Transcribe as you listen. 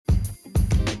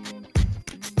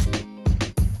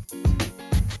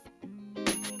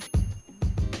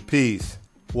Peace.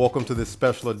 Welcome to this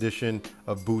special edition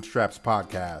of Bootstraps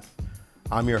Podcast.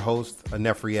 I'm your host,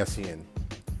 Anefri Essien.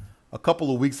 A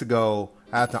couple of weeks ago,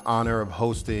 I had the honor of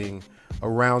hosting a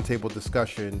roundtable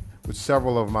discussion with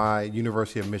several of my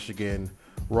University of Michigan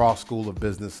Ross School of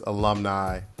Business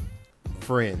alumni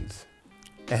friends.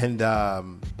 And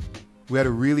we had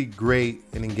a really great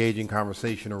and engaging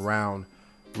conversation around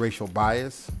racial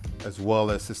bias as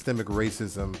well as systemic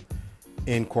racism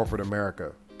in corporate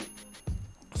America.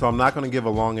 So I'm not going to give a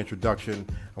long introduction.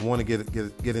 I want to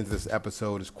get into this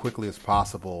episode as quickly as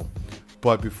possible.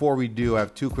 But before we do, I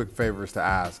have two quick favors to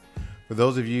ask. For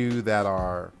those of you that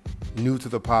are new to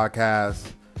the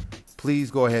podcast,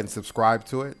 please go ahead and subscribe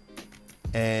to it.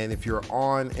 And if you're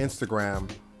on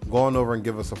Instagram, go on over and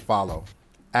give us a follow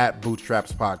at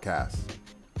Bootstraps Podcast.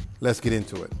 Let's get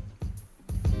into it.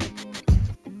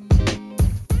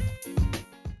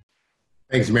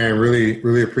 Thanks, Marion.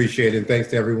 Really appreciate it. And thanks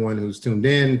to everyone who's tuned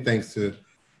in. Thanks to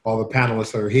all the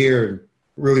panelists that are here. And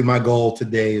really, my goal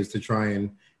today is to try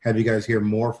and have you guys hear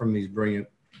more from these brilliant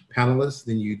panelists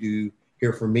than you do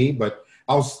hear from me. But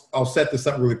I'll set this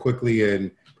up really quickly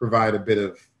and provide a bit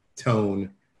of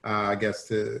tone,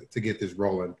 to get this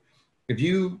rolling. If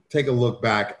you take a look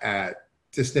back at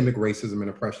systemic racism and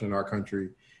oppression in our country,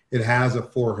 it has a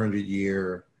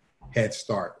 400-year head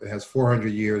start. It has 400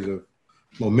 years of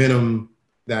momentum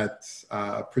that's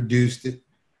produced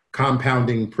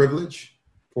compounding privilege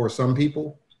for some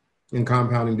people and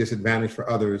compounding disadvantage for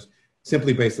others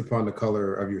simply based upon the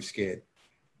color of your skin.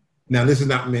 Now, this is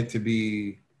not meant to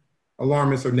be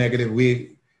alarmist or negative.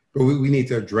 We need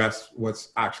to address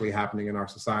what's actually happening in our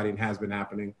society and has been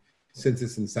happening since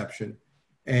its inception.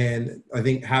 And I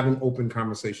think having open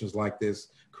conversations like this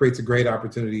creates a great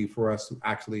opportunity for us to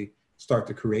actually start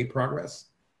to create progress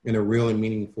in a real and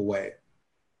meaningful way.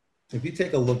 If you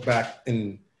take a look back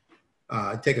and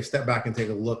take a step back and take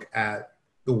a look at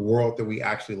the world that we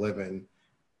actually live in,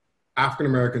 African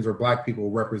Americans or Black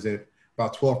people represent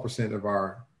about 12% of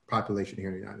our population here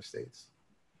in the United States.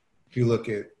 If you look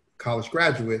at college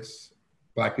graduates,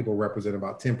 Black people represent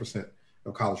about 10%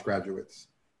 of college graduates.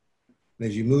 And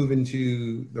as you move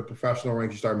into the professional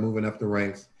ranks, you start moving up the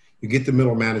ranks, you get to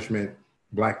middle management,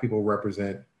 Black people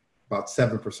represent about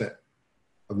 7%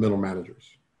 of middle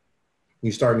managers.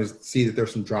 You're starting to see that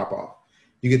there's some drop off.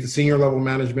 You get to senior level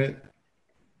management,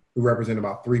 who represent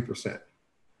about 3%.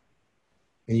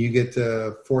 And you get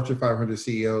to Fortune 500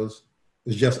 CEOs,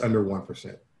 is just under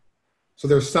 1%. So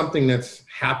there's something that's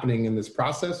happening in this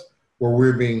process where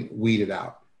we're being weeded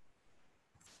out.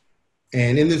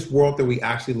 And in this world that we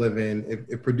actually live in,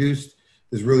 it produced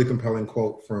this really compelling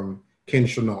quote from Ken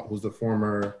Chenault, who's the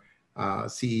former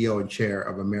CEO and chair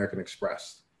of American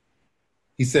Express.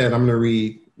 He said, I'm going to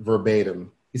read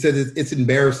verbatim. He said, it's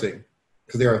embarrassing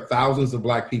because there are thousands of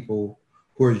Black people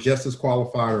who are just as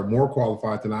qualified or more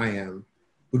qualified than I am,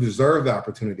 who deserve the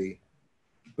opportunity,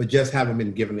 but just haven't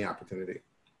been given the opportunity.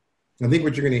 I think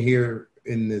what you're going to hear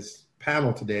in this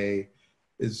panel today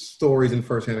is stories and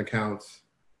firsthand accounts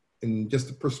and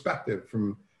just a perspective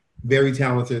from very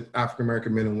talented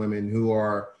African-American men and women who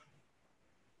are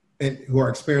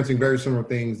experiencing very similar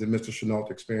things that Mr. Chenault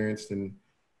experienced, and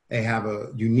they have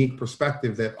a unique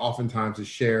perspective that oftentimes is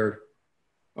shared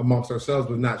amongst ourselves,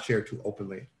 but not shared too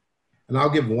openly. And I'll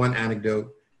give one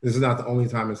anecdote. This is not the only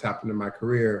time it's happened in my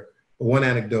career, but one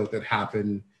anecdote that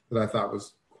happened that I thought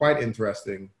was quite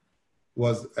interesting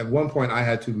was at one point I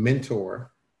had to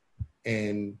mentor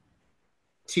and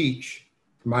teach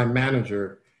my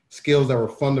manager skills that were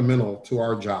fundamental to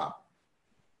our job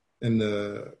and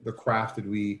the craft that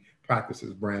we practice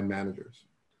as brand managers.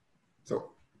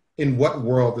 So in what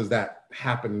world does that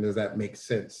happen? And does that make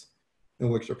sense in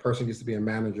which a person gets to be a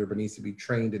manager but needs to be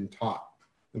trained and taught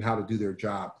on how to do their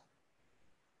job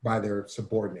by their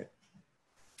subordinate?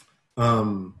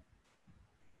 And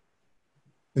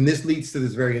this leads to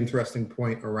this very interesting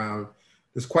point around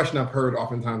this question I've heard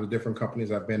oftentimes with different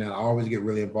companies I've been at. I always get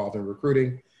really involved in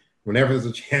recruiting. Whenever there's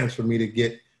a chance for me to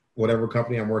get whatever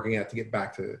company I'm working at to get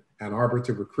back to Ann Arbor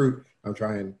to recruit, I'm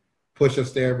trying to push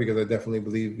us there because I definitely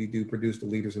believe we do produce the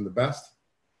leaders and the best.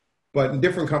 But in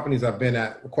different companies I've been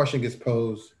at, the question gets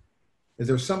posed, is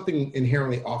there something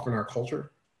inherently off in our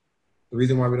culture? The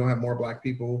reason why we don't have more Black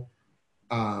people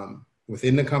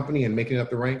within the company and making it up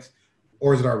the ranks?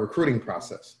 Or is it our recruiting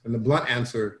process? And the blunt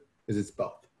answer is it's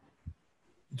both.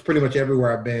 It's pretty much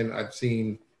everywhere I've been. I've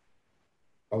seen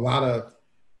a lot of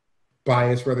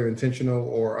bias, whether intentional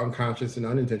or unconscious and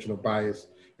unintentional bias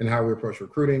in how we approach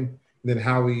recruiting, and then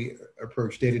how we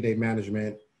approach day-to-day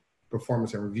management,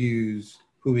 performance and reviews,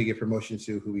 who we get promotions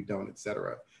to, who we don't, et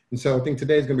cetera. And so I think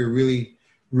today is going to be a really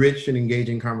rich and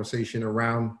engaging conversation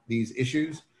around these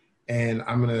issues And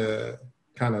I'm going to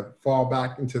kind of fall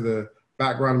back into the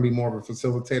background and be more of a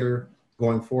facilitator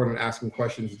going forward and asking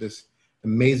questions to this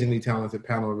amazingly talented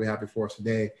panel that we have before us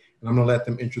today. And I'm going to let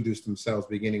them introduce themselves,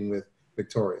 beginning with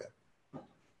Victoria.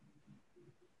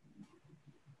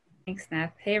 Thanks,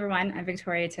 Smith. Hey, everyone. I'm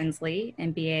Victoria Tinsley,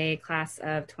 MBA class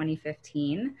of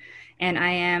 2015, and I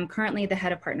am currently the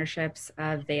head of partnerships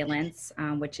of Valence,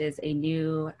 which is a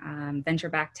new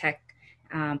venture-backed tech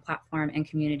platform and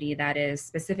community that is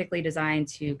specifically designed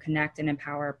to connect and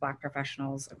empower Black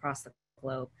professionals across the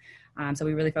globe. So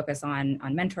we really focus on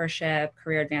mentorship,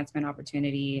 career advancement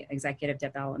opportunity, executive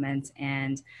development,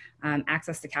 and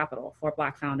access to capital for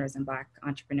Black founders and Black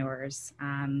entrepreneurs.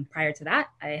 Prior to that,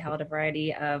 I held a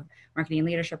variety of marketing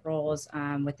leadership roles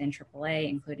within AAA,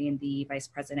 including the Vice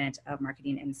President of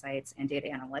Marketing Insights and Data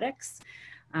Analytics.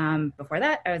 Before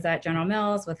that, I was at General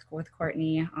Mills with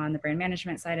Courtney on the brand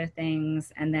management side of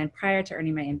things. And then prior to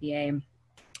earning my MBA,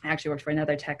 I actually worked for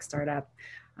another tech startup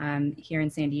here in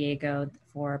San Diego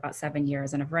for about 7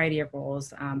 years in a variety of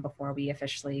roles before we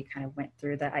officially kind of went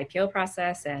through the IPO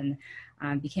process and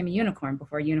became a unicorn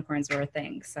before unicorns were a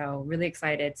thing. So really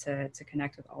excited to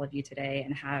connect with all of you today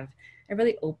and have a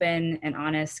really open and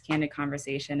honest, candid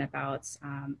conversation about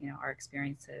our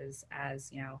experiences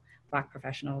as Black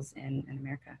professionals in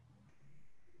America.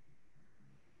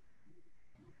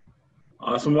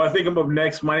 Awesome. Well, I think I'm up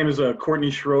next. My name is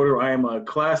Courtney Schroeder. I am a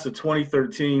class of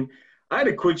 2013. I had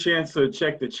a quick chance to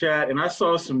check the chat, and I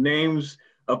saw some names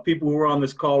of people who are on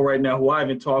this call right now who I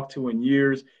haven't talked to in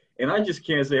years. And I just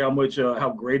can't say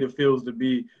how great it feels to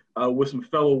be with some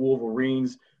fellow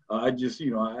Wolverines. I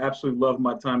absolutely love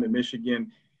my time at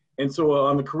Michigan. And so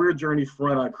on the career journey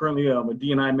front, I currently am a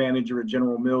D&I manager at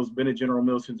General Mills, been at General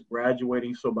Mills since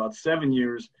graduating, so about 7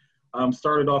 years.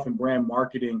 Started off in brand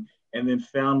marketing and then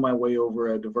found my way over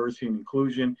at diversity and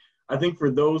inclusion. I think for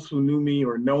those who knew me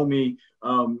or know me,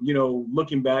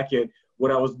 looking back at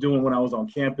what I was doing when I was on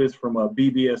campus from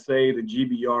BBSA to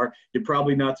GBR, you're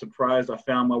probably not surprised I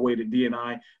found my way to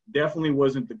D&I. Definitely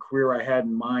wasn't the career I had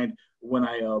in mind when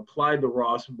I applied to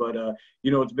Ross, but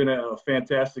it's been a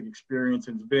fantastic experience,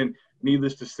 and it's been,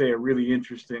 needless to say, a really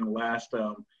interesting last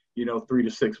 3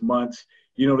 to 6 months.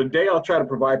 Today I'll try to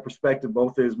provide perspective,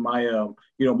 both as my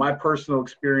my personal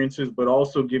experiences, but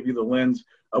also give you the lens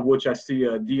of which I see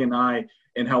D&I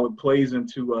and how it plays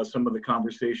into some of the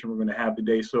conversation we're going to have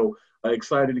today. So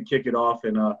excited to kick it off,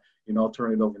 and I'll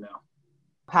turn it over now.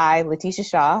 Hi, Letitia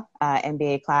Shaw,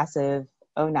 MBA class of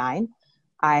 09.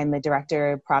 I'm a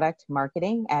director of product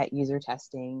marketing at User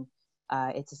Testing.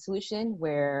 It's a solution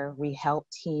where we help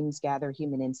teams gather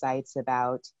human insights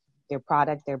about their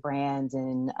product, their brands,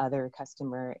 and other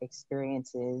customer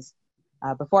experiences.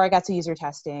 Before I got to User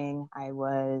Testing, I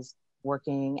was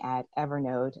working at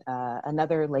Evernote,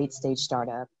 another late stage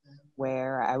startup,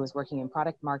 where I was working in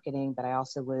product marketing, but I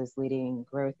also was leading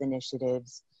growth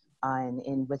initiatives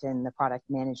within the product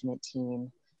management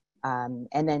team.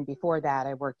 And then before that,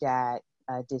 I worked at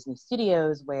Disney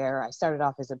Studios, where I started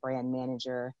off as a brand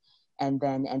manager and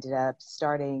then ended up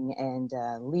starting and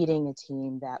leading a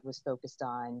team that was focused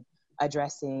on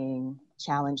addressing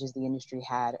challenges the industry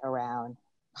had around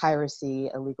piracy,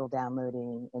 illegal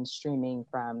downloading, and streaming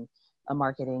from a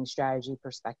marketing strategy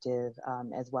perspective,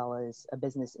 as well as a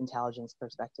business intelligence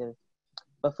perspective.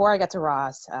 Before I got to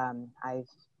Ross, I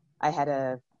had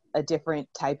a different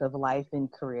type of life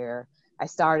and career. I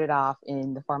started off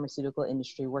in the pharmaceutical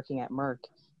industry working at Merck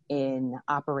in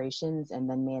operations, and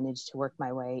then managed to work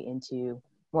my way into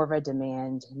more of a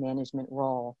demand management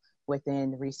role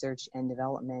within research and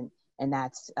development. And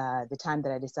that's the time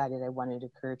that I decided I wanted a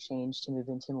career change to move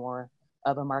into more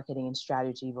of a marketing and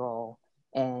strategy role,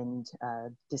 and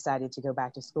decided to go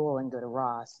back to school and go to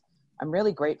Ross. I'm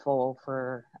really grateful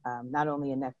for not only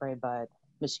INEFRE, but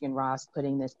Michigan Ross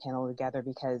putting this panel together,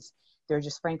 because there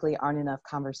just frankly aren't enough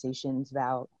conversations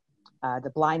about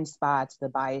the blind spots, the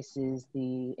biases,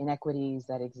 the inequities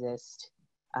that exist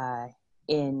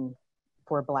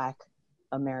for Black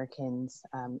Americans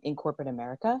in corporate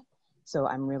America. So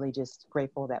I'm really just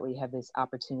grateful that we have this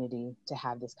opportunity to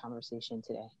have this conversation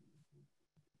today.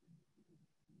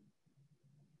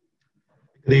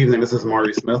 Good evening, this is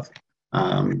Maury Smith,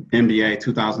 MBA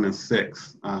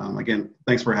 2006. Again,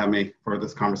 thanks for having me for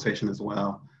this conversation as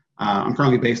well. I'm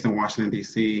currently based in Washington,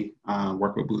 D.C.,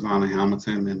 work with Booz Allen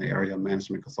Hamilton in the area of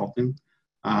management consulting.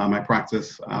 My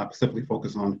practice specifically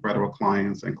focuses on federal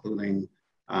clients, including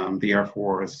the Air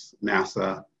Force,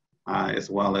 NASA, as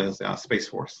well as Space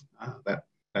Force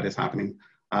that is happening.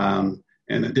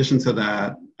 In addition to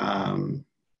that,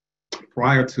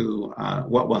 prior to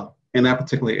in that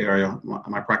particular area,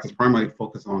 my practice primarily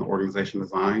focused on organization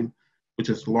design, which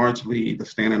is largely the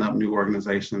standing up new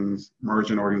organizations,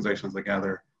 merging organizations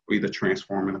together, or either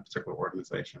transforming a particular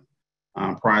organization.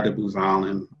 Prior to Booz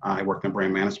Allen, I worked in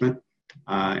brand management.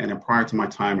 And then prior to my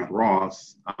time at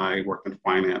Ross, I worked in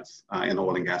finance in the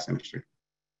oil and gas industry.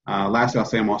 Lastly, I'll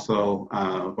say I'm also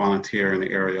a volunteer in the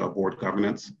area of board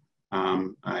governance.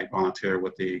 I volunteer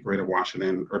with the Greater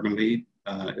Washington Urban League,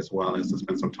 as well as to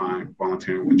spend some time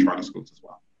volunteering with charter schools as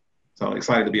well. So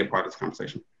excited to be a part of this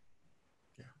conversation.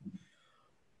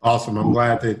 Awesome. I'm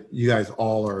glad that you guys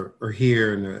all are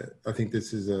here. And I think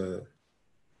this is a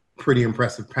pretty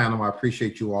impressive panel. I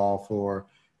appreciate you all for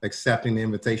accepting the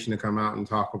invitation to come out and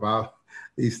talk about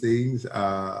these things in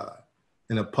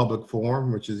a public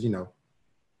forum, which is,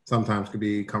 sometimes could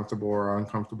be comfortable or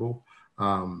uncomfortable.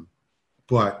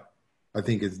 But I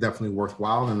think it's definitely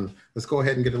worthwhile. And let's go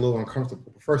ahead and get a little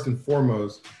uncomfortable. First and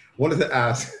foremost, I wanted to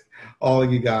ask all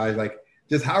of you guys,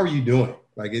 just how are you doing?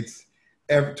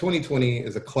 2020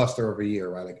 is a cluster of a year,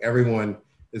 right? Everyone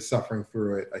is suffering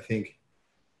through it. I think,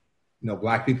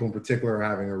 Black people in particular are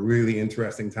having a really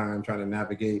interesting time trying to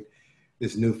navigate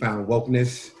this newfound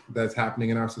wokeness that's happening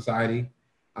in our society.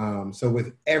 So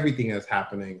with everything that's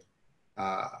happening,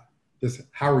 just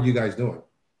how are you guys doing?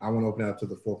 I want to open it up to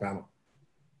the full panel.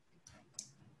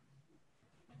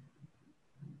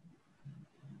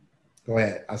 Go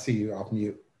ahead. I see you off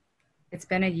mute. It's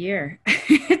been a year,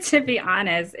 to be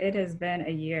honest. It has been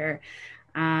a year.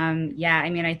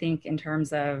 I think in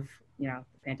terms of, the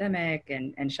pandemic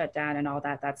and shutdown and all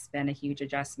that, that's been a huge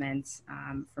adjustment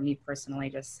for me personally,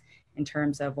 just in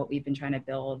terms of what we've been trying to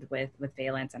build with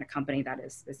Valence and a company that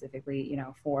is specifically,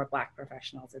 for Black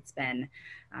professionals. It's been,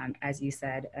 as you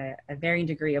said, a varying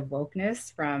degree of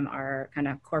wokeness from our kind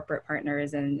of corporate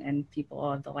partners and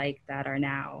people of the like that are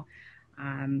now,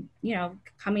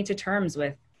 coming to terms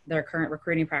with their current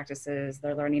recruiting practices,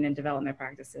 their learning and development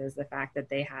practices, the fact that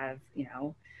they have,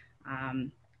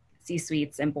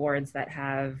 C-suites and boards that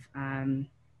have,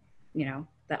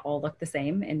 that all look the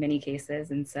same in many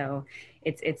cases. And so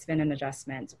it's been an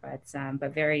adjustment, but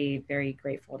very, very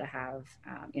grateful to have,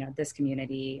 this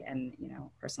community and,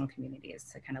 personal communities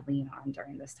to kind of lean on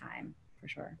during this time, for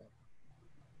sure.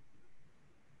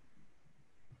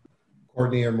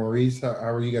 Courtney or Maurice, how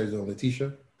are you guys doing?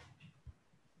 Letitia?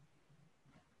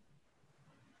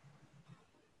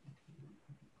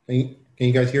 Can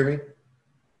you guys hear me?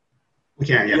 We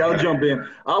can, yeah. Yeah, I'll jump in.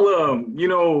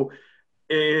 I'll,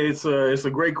 it's a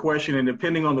great question, and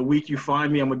depending on the week you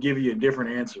find me, I'm gonna give you a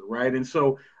different answer, right? And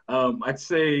so I'd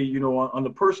say, on the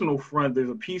personal front,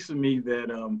 there's a piece of me that,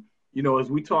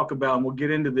 as we talk about, and we'll get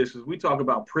into this, as we talk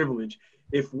about privilege,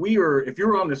 if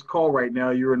you're on this call right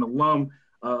now, you're an alum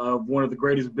of one of the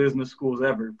greatest business schools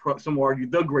ever, some argue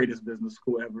the greatest business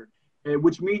school ever,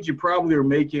 which means you probably are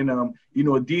making,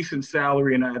 a decent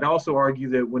salary. And I'd also argue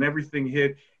that when everything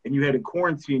hit and you had a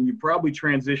quarantine, you probably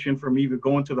transitioned from either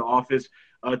going to the office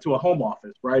to a home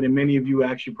office, right? And many of you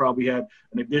actually probably had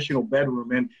an additional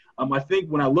bedroom. And I think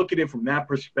when I look at it from that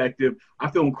perspective, I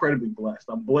feel incredibly blessed.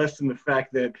 I'm blessed in the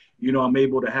fact that, I'm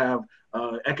able to have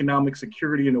economic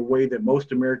security in a way that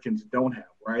most Americans don't have,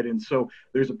 right? And so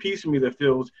there's a piece of me that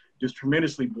feels just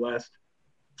tremendously blessed.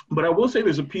 But I will say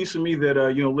there's a piece of me that,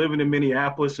 living in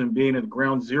Minneapolis and being at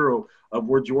ground zero of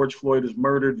where George Floyd was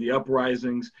murdered, the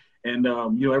uprisings, and,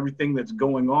 everything that's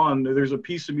going on, there's a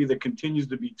piece of me that continues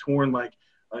to be torn, like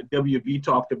WB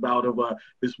talked about, of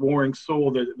this warring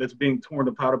soul that's being torn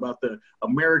apart about the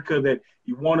America that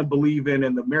you want to believe in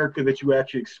and the America that you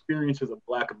actually experience as a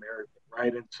Black American,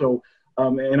 right? And so,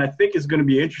 and I think it's going to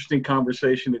be an interesting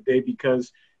conversation today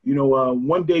because,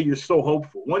 one day you're so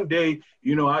hopeful. One day,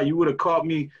 you would have caught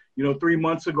me, 3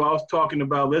 months ago, I was talking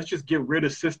about, let's just get rid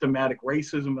of systematic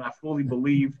racism. And I fully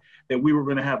believed that we were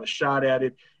going to have a shot at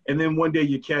it. And then one day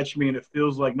you catch me and it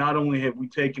feels like not only have we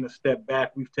taken a step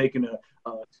back, we've taken a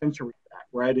century back,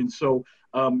 right? And so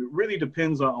it really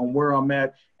depends on where I'm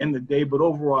at in the day. But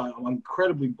overall, I'm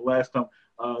incredibly blessed.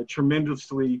 I'm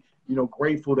tremendously,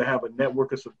 grateful to have a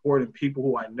network of support and people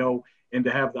who I know and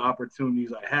to have the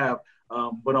opportunities I have.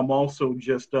 But I'm also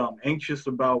just anxious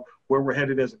about where we're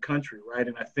headed as a country, right?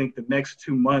 And I think the next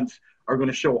 2 months are going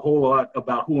to show a whole lot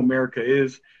about who America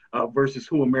is versus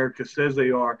who America says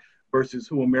they are versus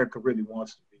who America really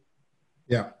wants to be.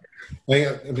 Yeah,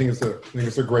 I think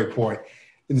it's a great point.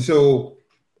 And so,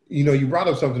 you brought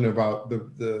up something about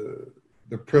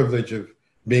the privilege of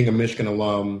being a Michigan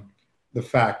alum, the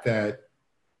fact that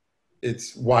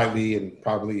it's widely and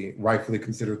probably rightfully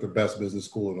considered the best business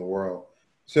school in the world.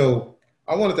 So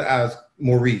I wanted to ask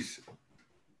Maurice,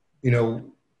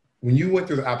 when you went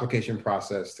through the application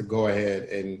process to go ahead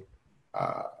and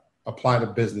apply to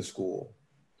business school,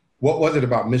 what was it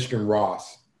about Michigan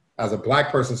Ross as a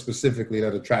Black person specifically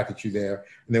that attracted you there?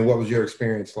 And then what was your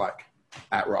experience like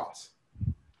at Ross?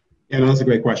 Yeah, no, that's a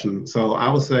great question. So I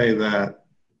would say that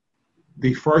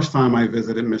the first time I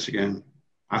visited Michigan,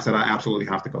 I said, I absolutely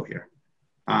have to go here.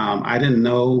 I didn't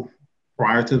know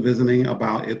prior to visiting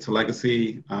about its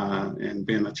legacy and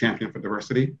being a champion for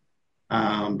diversity.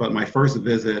 But my first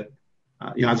visit,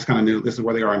 I just kind of knew this is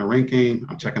where they are in the ranking.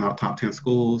 I'm checking out top 10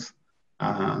 schools.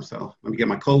 So let me get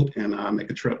my coat and make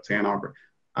a trip to Ann Arbor.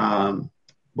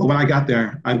 But when I got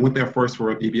there, I went there first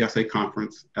for a BBSA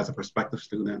conference as a prospective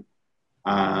student,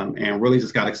 and really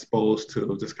just got exposed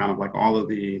to just kind of like all of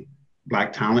the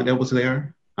Black talent that was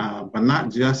there, but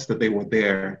not just that they were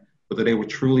there, but that they were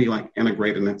truly like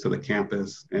integrated into the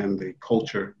campus and the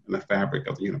culture and the fabric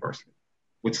of the university,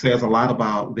 which says a lot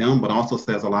about them, but also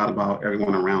says a lot about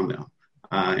everyone around them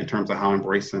in terms of how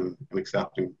embracing and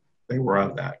accepting they were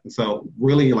of that. And so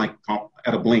really like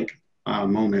at a blink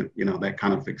moment, that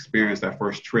kind of experience, that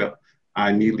first trip,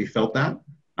 I immediately felt that.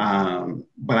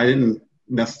 But I didn't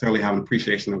necessarily have an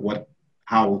appreciation of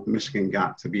how Michigan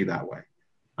got to be that way.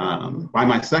 By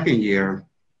my second year,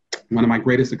 one of my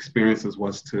greatest experiences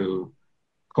was to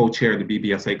co-chair the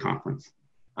BBSA conference.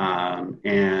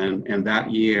 And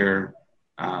that year,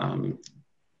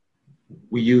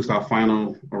 we used our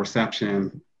final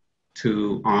reception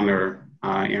to honor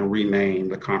and rename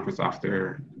the conference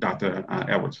after Dr.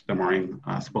 Edwards, that Maureen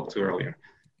spoke to earlier,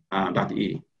 Dr.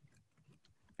 E.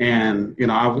 And,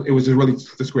 it was just really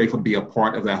just grateful to be a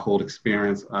part of that whole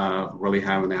experience of really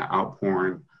having that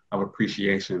outpouring of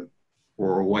appreciation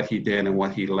for what he did and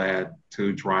what he led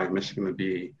to drive Michigan to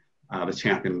be the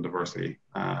champion of diversity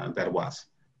that it was.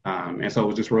 And so it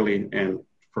was just really, and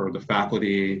for the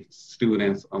faculty,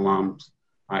 students, alums,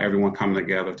 everyone coming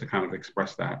together to kind of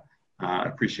express that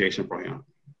appreciation for him.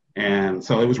 And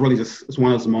so it was really it's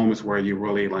one of those moments where you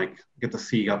really like get to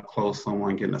see up close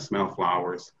someone getting to smell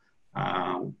flowers,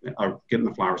 or getting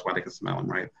the flowers while they can smell them,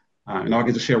 right? And I'll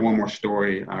get to share one more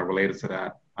story related to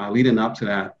that. Leading up to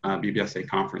that BBSA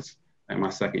conference in my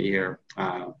second year,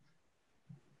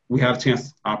 we had a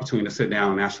opportunity to sit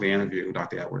down and actually interview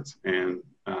Dr. Edwards and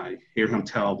hear him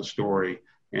tell the story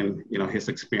and his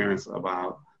experience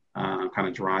about kind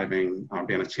of driving,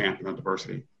 being a champion of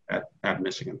diversity at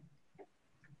Michigan,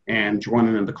 and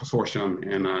joining in the consortium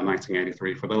in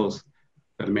 1983. For those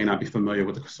that may not be familiar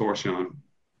with the consortium,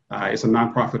 it's a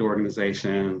nonprofit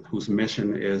organization whose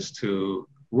mission is to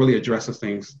really address the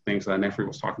things that Nefri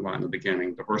was talking about in the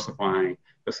beginning, diversifying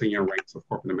the senior ranks of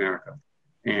corporate America,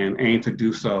 and aim to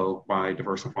do so by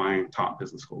diversifying top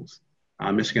business schools.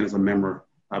 Michigan is a member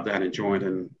of that and joined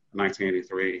in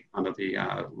 1983 under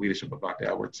the leadership of Dr.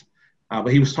 Edwards. But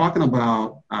he was talking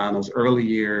about those early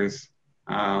years,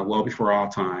 well before our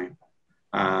time,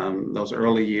 those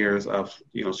early years of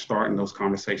starting those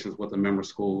conversations with the member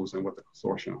schools and with the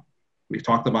consortium. We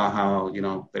talked about how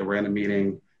they were in a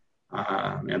meeting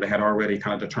and they had already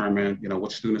kind of determined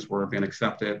which students were being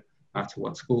accepted to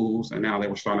what schools, and now they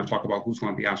were starting to talk about who's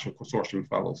going to be actual consortium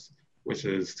fellows, which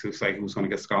is to say who's going to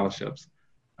get scholarships.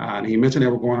 And he mentioned they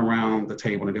were going around the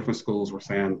table and the different schools were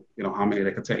saying how many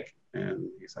they could take, and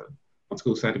he said one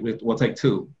school said we'll take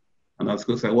 2. Another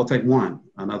school said, we'll take 1.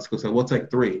 Another school said, we'll take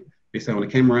 3. He said, when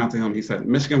it came around to him, he said,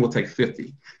 Michigan will take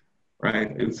 50, right?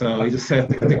 And so he just said,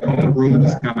 the whole room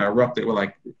just kind of erupted. We're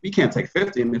like, we can't take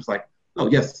 50. And it's like, no,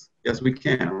 yes, we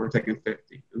can. We're taking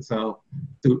 50. And so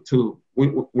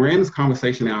we're in this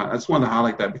conversation now. I just wanted to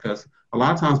highlight that because a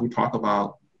lot of times we talk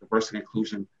about diversity and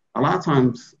inclusion. A lot of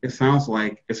times it sounds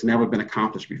like it's never been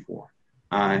accomplished before.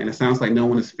 And it sounds like no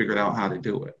one has figured out how to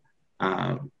do it.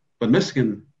 But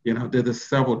Michigan, did this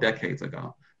several decades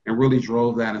ago and really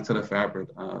drove that into the fabric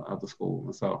of the school.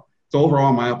 And so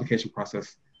overall, my application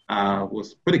process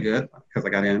was pretty good because I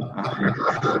got in.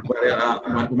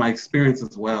 But my experience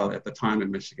as well at the time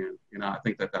in Michigan, I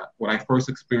think that what I first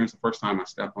experienced the first time I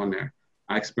stepped on there,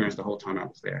 I experienced the whole time I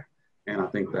was there. And I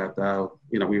think that,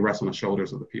 we rest on the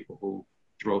shoulders of the people who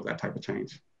drove that type of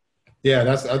change.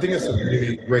 Yeah, I think that's a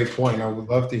really great point. I would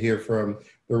love to hear from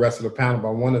the rest of the panel, but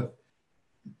I want to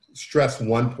stress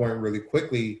one point really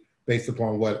quickly based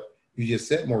upon what you just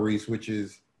said, Maurice, which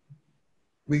is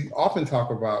we often talk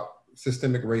about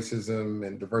systemic racism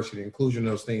and diversity and inclusion,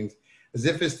 those things, as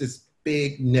if it's this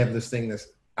big nebulous thing that's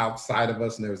outside of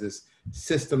us and there's this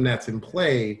system that's in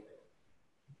play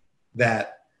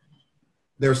that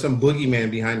there's some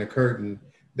boogeyman behind the curtain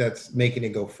that's making it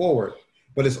go forward.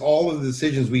 But it's all of the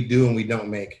decisions we do and we don't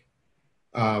make.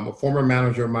 A former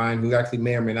manager of mine who actually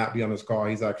may or may not be on this call,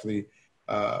 he's actually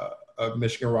a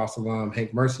Michigan Ross alum,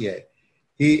 Hank Mercier.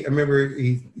 I remember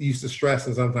he used to stress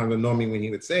and sometimes annoy me when he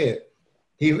would say it.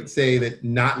 He would say that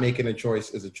not making a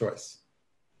choice is a choice.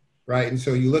 right? And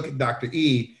so you look at Dr.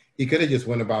 E, he could have just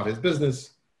went about his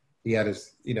business. He had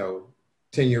his,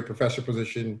 10-year professor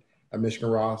position at Michigan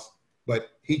Ross,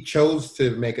 but he chose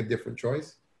to make a different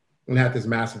choice and had this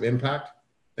massive impact.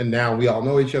 And now we all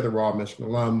know each other. We're all Michigan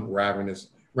alum. We're having this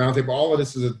roundtable. All of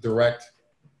this is a direct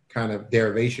kind of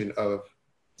derivation of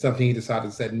something he decided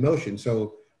to set in motion.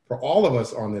 So for all of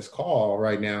us on this call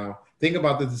right now, think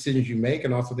about the decisions you make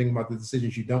and also think about the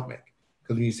decisions you don't make.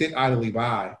 Because when you sit idly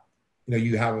by,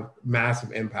 you have a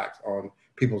massive impact on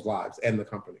people's lives and the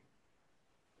company.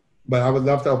 But I would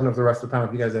love to open up the rest of the panel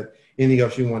if you guys have anything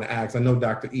else you want to ask. I know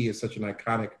Dr. E is such an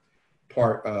iconic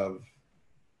part of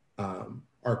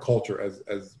our culture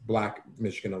as Black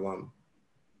Michigan alum.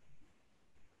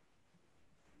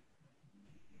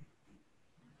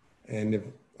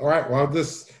 And all right, well,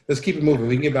 let's keep it moving.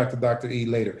 We can get back to Dr. E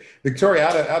later. Victoria,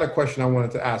 I had a question I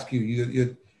wanted to ask you.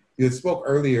 You spoke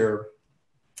earlier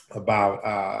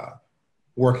about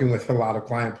working with a lot of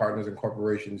client partners and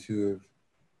corporations who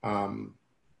have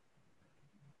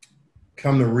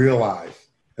come to realize,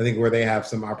 I think, where they have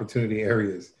some opportunity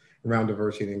areas around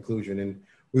diversity and inclusion. And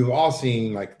we've all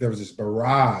seen, there was this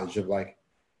barrage of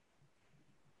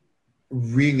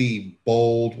really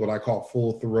bold, what I call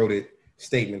full-throated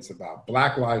statements about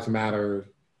Black Lives Matter,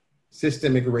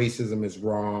 systemic racism is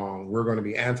wrong, we're going to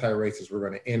be anti-racist, we're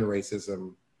going to end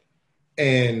racism.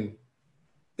 And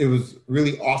it was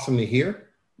really awesome to hear,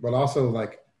 but also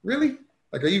really?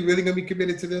 Are you really going to be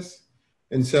committed to this?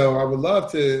 And so I would love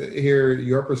to hear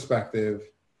your perspective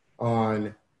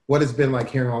on what it's been like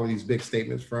hearing all of these big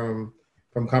statements from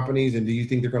companies. And do you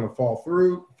think they're going to follow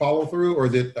through, or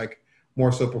is it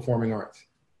more so performing arts?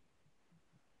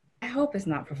 I hope it's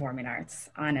not performing arts,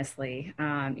 honestly.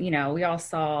 We all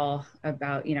saw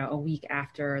about, a week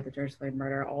after the George Floyd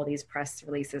murder, all these press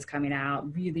releases coming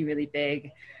out, really, really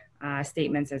big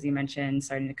statements, as you mentioned,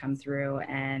 starting to come through.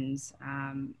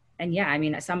 And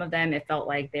yeah, some of them, it felt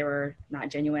like they were not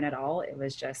genuine at all. It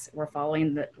was just, we're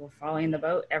following the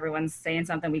boat. Everyone's saying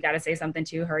something. We got to say something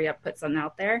too. Hurry up, put something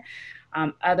out there.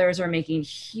 Others are making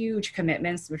huge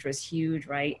commitments, which was huge,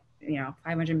 right?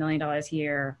 $500 million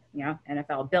here,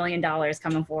 NFL, $1 billion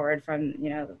coming forward from,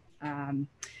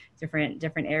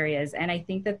 different areas. And I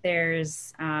think that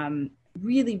there's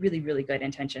really, really, really good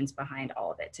intentions behind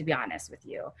all of it, to be honest with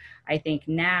you. I think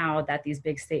now that these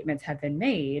big statements have been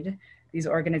made, these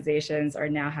organizations are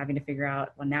now having to figure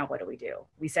out, well, now what do we do?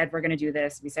 We said we're going to do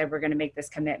this. We said we're going to make this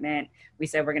commitment. We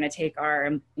said we're going to take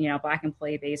our, Black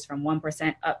employee base from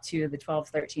 1% up to the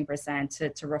 12,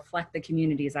 13% to reflect the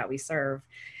communities that we serve.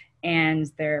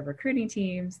 And their recruiting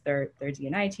teams, their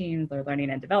D&I teams, their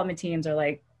learning and development teams are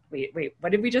like, wait,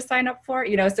 what did we just sign up for?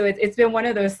 So it's been one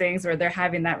of those things where they're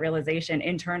having that realization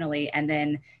internally, and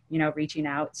then, reaching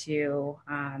out to,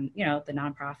 the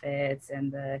nonprofits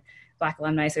and the Black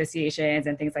alumni associations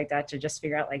and things like that to just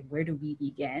figure out where do we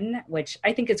begin, which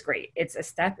I think is great. It's a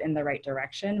step in the right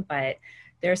direction, but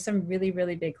there's some really,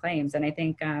 really big claims. And I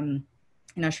think,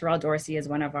 Sherelle Dorsey is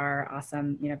one of our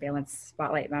awesome, Valence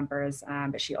Spotlight members,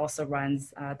 but she also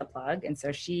runs The Plug. And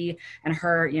so she and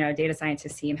her, data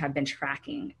scientist team have been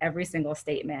tracking every single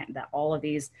statement that all of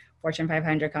these Fortune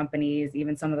 500 companies,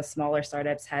 even some of the smaller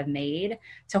startups, have made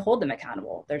to hold them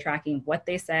accountable. They're tracking what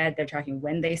they said, they're tracking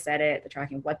when they said it, they're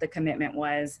tracking what the commitment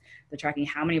was, they're tracking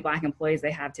how many Black employees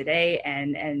they have today,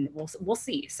 and we'll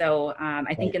see. So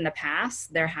I think in the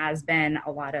past, there has been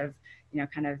a lot of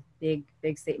kind of big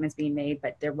statements being made,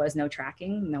 but there was no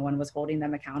tracking. No one was holding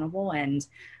them accountable. And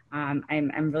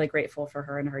I'm really grateful for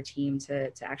her and her team to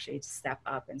actually step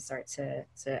up and start to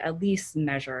at least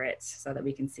measure it so that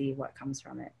we can see what comes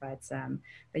from it. But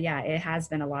yeah, it has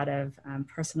been a lot of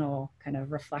personal kind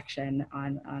of reflection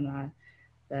on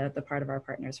the part of our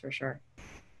partners, for sure.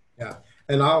 Yeah,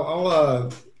 and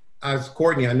I'll ask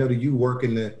Courtney, I know that you work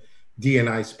in the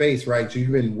D&I space, right? So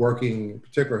you've been working, in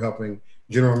particular, helping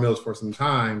General Mills for some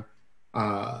time,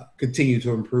 continue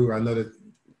to improve. I know that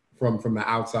from the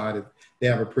outside, they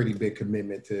have a pretty big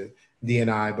commitment to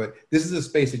D&I, but this is a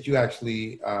space that you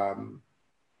actually,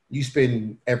 you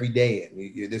spend every day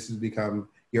in. This has become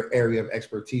your area of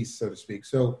expertise, so to speak.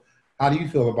 So how do you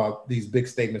feel about these big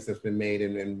statements that's been made,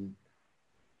 and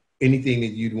anything that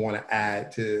you'd want to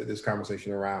add to this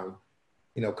conversation around,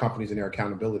 companies and their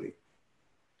accountability?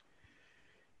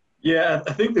 Yeah,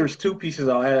 I think there's two pieces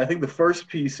I'll add. I think the first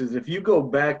piece is, if you go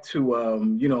back to,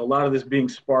 a lot of this being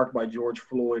sparked by George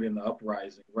Floyd and the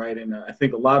uprising, right? And I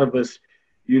think a lot of us,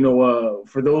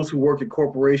 for those who work at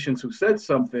corporations who said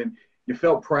something, you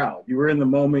felt proud. You were in the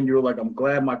moment. You were like, I'm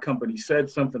glad my company said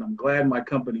something. I'm glad my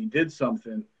company did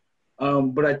something.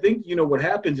 But I think, what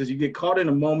happens is you get caught in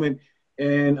a moment.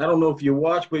 And I don't know if you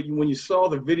watched, but when you saw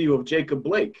the video of Jacob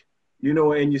Blake,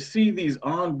 and you see these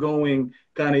ongoing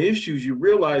kind of issues, you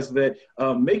realize that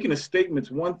making a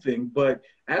statement's one thing, but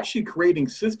actually creating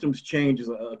systems change is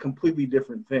a completely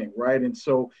different thing, right? And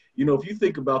so, if you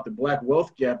think about the Black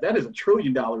wealth gap, that is $1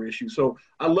 trillion issue. So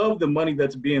I love the money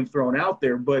that's being thrown out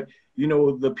there, but,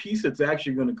 the piece that's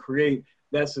actually going to create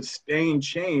that sustained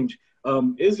change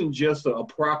isn't just a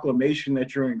proclamation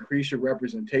that you're increase your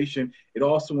representation. It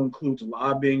also includes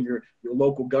lobbying your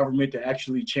local government to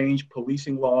actually change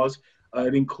policing laws.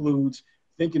 It includes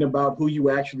thinking about who you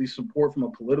actually support from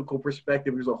a political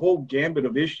perspective. There's a whole gambit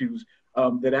of issues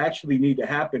that actually need to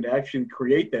happen to actually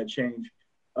create that change.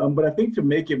 But I think to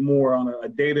make it more on a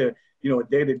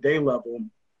day-to-day level,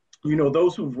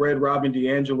 those who've read Robin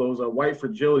DiAngelo's White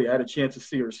Fragility, I had a chance to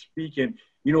see her speak, and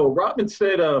Robin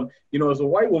said, as a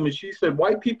white woman, she said,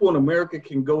 white people in America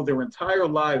can go their entire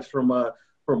lives from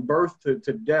birth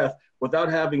to death without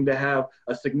having to have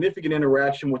a significant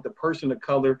interaction with the person of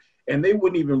color, and they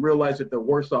wouldn't even realize that they're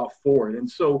worse off for it. And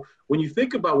so when you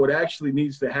think about what actually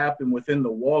needs to happen within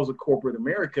the walls of corporate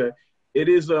America, it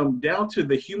is down to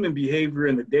the human behavior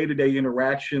and the day-to-day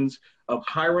interactions of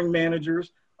hiring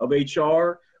managers, of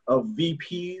HR, of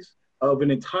VPs, of an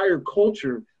entire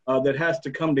culture that has to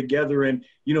come together, and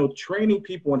training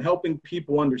people and helping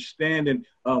people understand and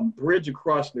bridge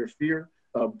across their fear,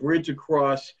 bridge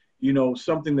across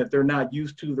something that they're not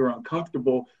used to, they're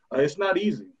uncomfortable. It's not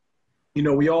easy.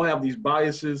 We all have these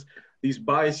biases. These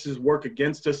biases work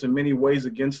against us in many ways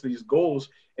against these goals,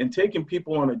 and taking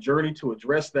people on a journey to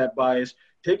address that bias,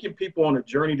 taking people on a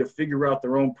journey to figure out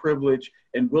their own privilege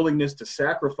and willingness to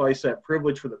sacrifice that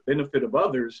privilege for the benefit of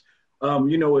others.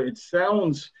 It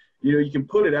sounds, you can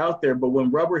put it out there, but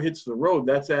when rubber hits the road,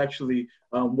 that's actually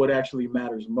what actually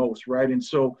matters most, right? And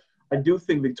so I do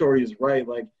think Victoria is right.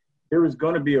 Like, there is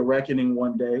going to be a reckoning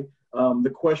one day.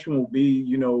 The question will be,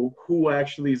 who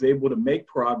actually is able to make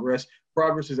progress.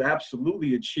 Progress is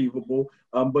absolutely achievable,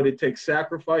 but it takes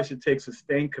sacrifice, it takes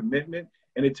sustained commitment,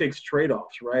 and it takes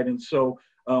trade-offs, right? And so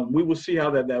we will see how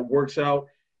that works out.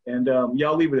 And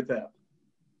I'll leave it at that.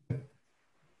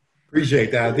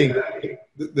 Appreciate that. I think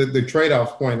the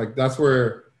trade-offs point, like, that's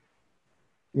where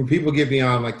when people get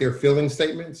beyond like their feeling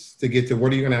statements to get to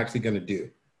what are you actually going to do,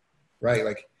 right?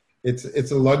 Like,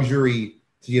 it's a luxury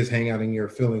to just hang out in your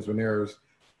feelings when there's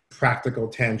practical,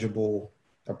 tangible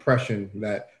oppression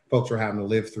that folks are having to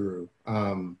live through.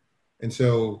 And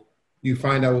so you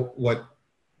find out what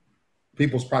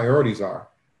people's priorities are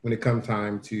when it comes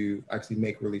time to actually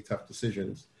make really tough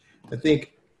decisions. I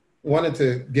think wanted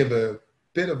to give a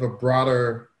bit of a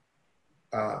broader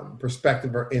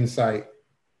perspective or insight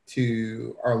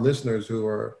to our listeners who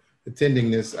are attending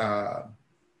this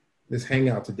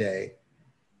hangout today.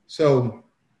 So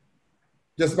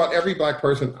just about every Black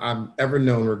person I've ever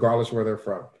known, regardless where they're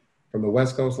from the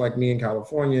West Coast like me in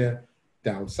California,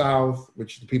 down South,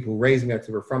 which the people who raised me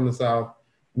actually were from the South,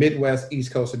 Midwest,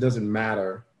 East Coast, it doesn't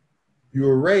matter. You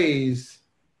were raised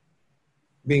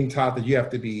being taught that you have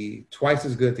to be twice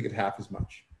as good to get half as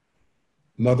much.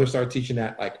 Mother started teaching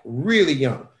that like really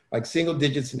young, like single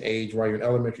digits in age while you're in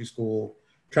elementary school,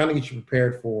 trying to get you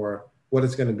prepared for what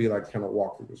it's going to be like to kind of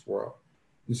walk through this world.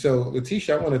 And so,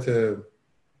 Letitia, I wanted to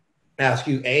ask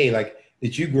you,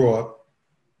 did you grow up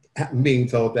being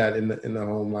told that in the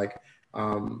home? Like,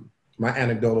 my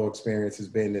anecdotal experience has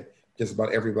been that just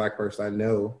about every Black person I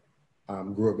know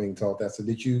grew up being told that. So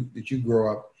did you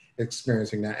grow up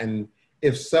experiencing that? And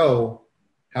if so,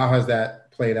 how has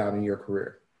that played out in your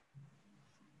career?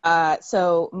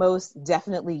 So most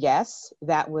definitely, yes.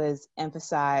 That was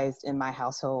emphasized in my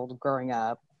household growing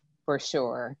up, for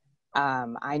sure.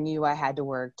 I knew I had to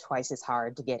work twice as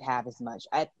hard to get half as much.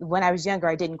 When I was younger,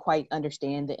 I didn't quite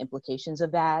understand the implications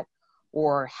of that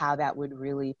or how that would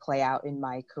really play out in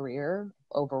my career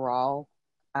overall.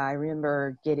 I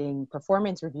remember getting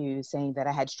performance reviews saying that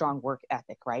I had strong work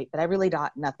ethic, right? But I really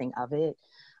got nothing of it.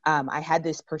 I had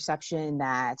this perception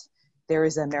that there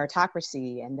is a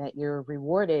meritocracy and that you're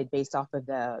rewarded based off of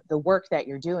the work that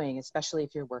you're doing, especially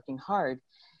if you're working hard.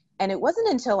 And it wasn't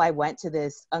until I went to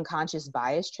this unconscious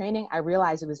bias training, I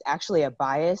realized it was actually a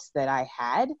bias that I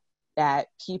had, that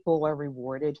people are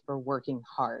rewarded for working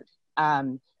hard.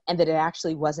 And that it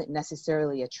actually wasn't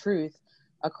necessarily a truth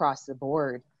across the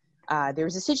board. There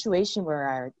was a situation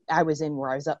where I was in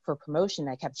where I was up for promotion.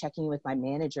 I kept checking with my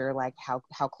manager, like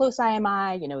how close am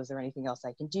I? Is there anything else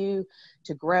I can do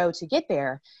to grow to get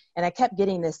there? And I kept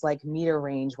getting this like meter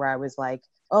range where I was like,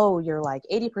 oh, you're like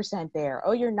 80% there.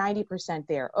 Oh, you're 90%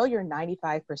 there. Oh, you're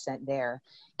 95% there.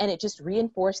 And it just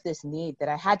reinforced this need that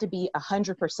I had to be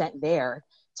 100% there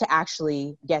to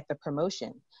actually get the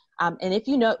promotion. And if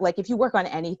you know, like if you work on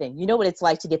anything, you know what it's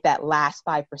like to get that last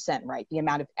 5% right, the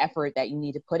amount of effort that you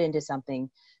need to put into something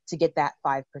to get that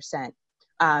 5%.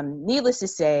 Needless to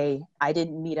say, I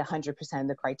didn't meet 100% of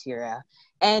the criteria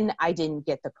and I didn't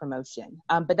get the promotion.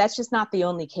 But that's just not the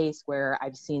only case where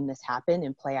I've seen this happen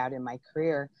and play out in my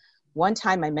career. One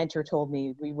time my mentor told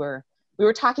me we were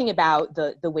talking about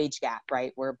the wage gap,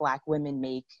 right? Where Black women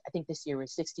make, I think this year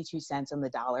was 62 cents on the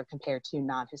dollar compared to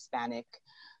non-Hispanic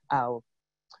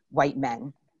white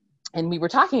men. And we were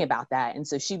talking about that. And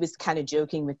so she was kind of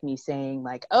joking with me saying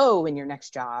like, oh, in your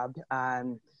next job.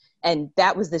 And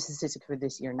that was the statistic for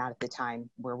this year, not at the time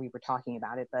where we were talking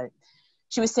about it. But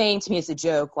she was saying to me as a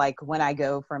joke, like when I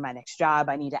go for my next job,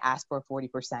 I need to ask for a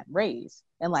 40% raise.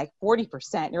 And like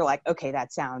 40%, you're like, okay,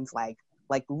 that sounds like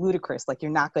ludicrous. Like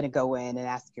you're not going to go in and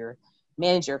ask your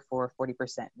manager for a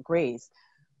 40% raise.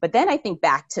 But then I think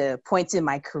back to points in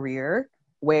my career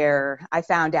where I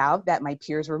found out that my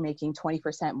peers were making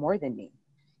 20% more than me.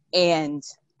 And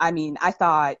I mean, I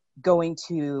thought going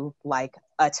to like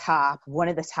one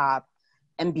of the top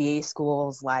MBA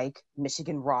schools like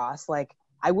Michigan Ross, like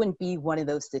I wouldn't be one of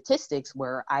those statistics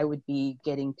where I would be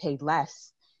getting paid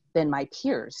less than my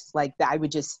peers. Like I would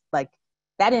just like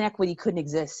that inequity couldn't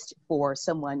exist for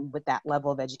someone with that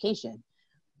level of education,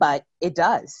 but it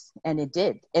does. And it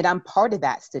did. And I'm part of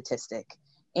that statistic.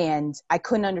 And I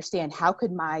couldn't understand how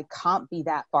could my comp be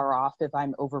that far off if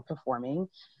I'm overperforming?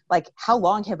 Like, how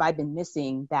long have I been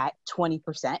missing that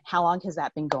 20%? How long has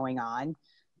that been going on?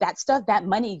 That stuff, that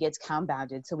money gets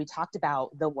compounded. So we talked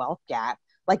about the wealth gap.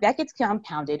 Like that gets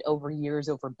compounded over years,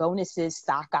 over bonuses,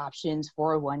 stock options,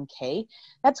 401k.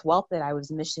 That's wealth that I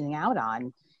was missing out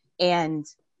on. And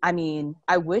I mean,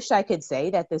 I wish I could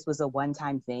say that this was a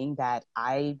one-time thing that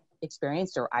I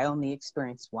experienced or I only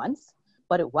experienced once,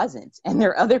 but it wasn't. And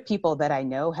there are other people that I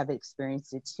know have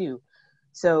experienced it too.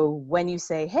 So when you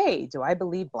say, hey, do I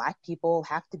believe Black people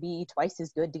have to be twice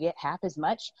as good to get half as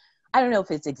much? I don't know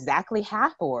if it's exactly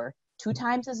half or 2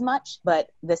 times as much, but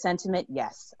the sentiment,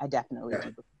 yes, I definitely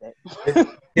do believe it.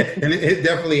 Yeah, and it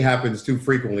definitely happens too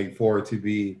frequently for it to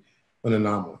be an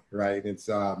anomaly, right? It's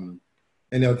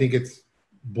and I think it's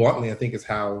bluntly, I think it's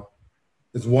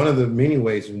one of the many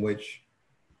ways in which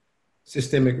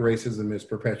systemic racism is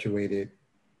perpetuated,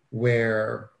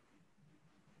 where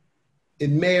it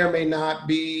may or may not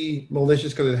be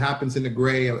malicious because it happens in the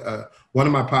gray. One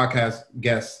of my podcast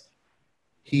guests,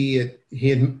 he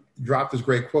had dropped this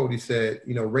great quote. He said,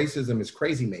 you know, racism is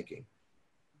crazy making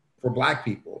for Black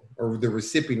people or the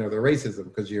recipient of the racism,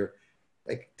 because you're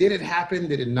like, did it happen?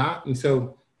 Did it not? And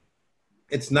so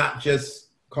it's not just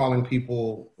calling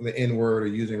people the N-word or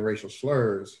using racial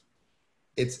slurs.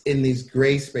 It's in these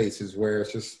gray spaces where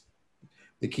it's just,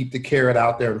 they keep the carrot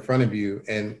out there in front of you,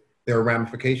 and there are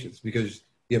ramifications because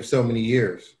you have so many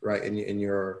years, right, in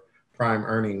your prime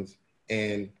earnings,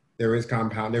 and there's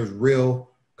real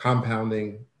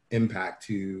compounding impact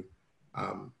to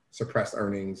suppressed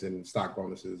earnings and stock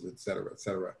bonuses, et cetera, et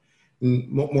cetera. And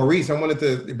Maurice, I wanted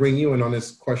to bring you in on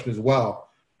this question as well,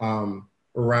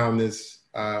 around this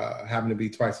having to be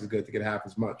twice as good to get half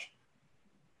as much.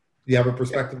 Do you have a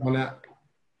perspective on that?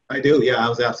 I do. Yeah, I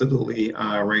was absolutely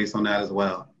raised on that as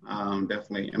well.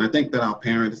 Definitely. And I think that our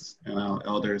parents and our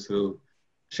elders who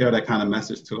share that kind of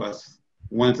message to us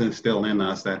wanted to instill in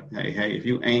us that, hey, if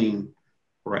you aim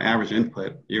for an average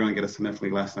input, you're going to get a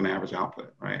significantly less than average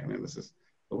output, right? I mean, this is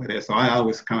the way it is. So I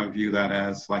always kind of view that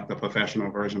as like the professional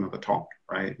version of the talk,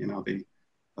 right? You know, the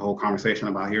whole conversation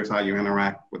about here's how you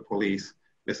interact with police.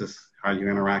 This is how you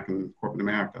interact in corporate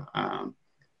America.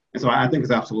 And so I think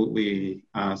it's absolutely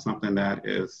something that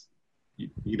is,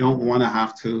 you don't want to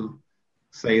have to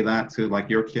say that to like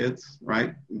your kids,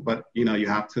 right? But you know, you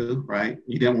have to, right?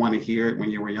 You didn't want to hear it when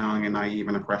you were young and naive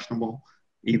and impressionable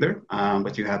either,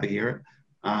 but you had to hear it.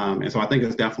 And so I think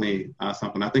it's definitely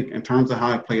something. I think in terms of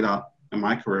how it played out in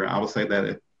my career, I would say that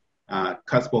it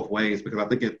cuts both ways, because I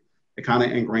think it kind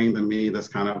of ingrained in me this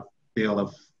kind of feel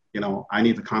of, you know, I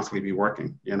need to constantly be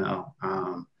working, you know?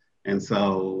 And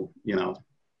so, you know,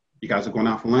 you guys are going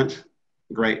out for lunch?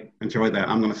 Great, enjoy that.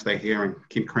 I'm gonna stay here and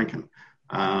keep cranking.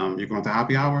 You're going to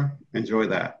happy hour? Enjoy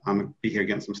that. I'm gonna be here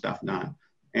getting some stuff done.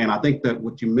 And I think that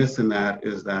what you miss in that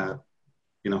is that,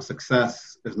 you know,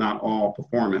 success is not all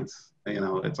performance, you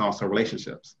know, it's also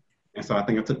relationships. And so I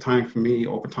think it took time for me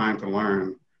over time to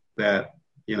learn that,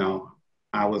 you know,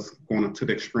 I was going to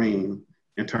the extreme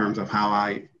in terms of how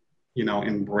I, you know,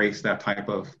 embrace that type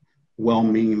of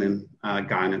well-meaning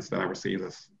guidance that I received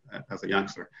as a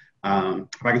youngster.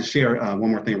 If I can share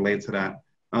one more thing related to that.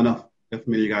 I don't know if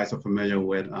many of you guys are familiar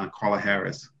with Carla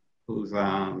Harris, who's,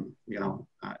 you know,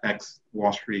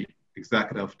 ex-Wall Street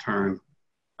executive turned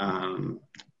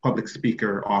public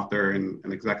speaker, author, and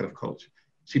an executive coach.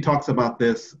 She talks about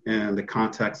this in the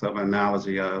context of an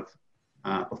analogy of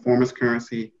performance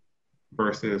currency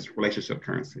versus relationship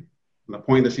currency. And the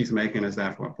point that she's making is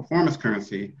that for performance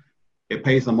currency, it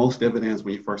pays the most dividends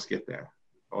when you first get there,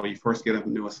 or you first get a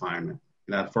new assignment.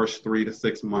 That first 3 to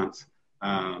 6 months,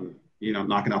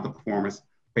 knocking out the performance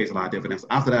pays a lot of dividends.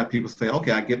 After that, people say,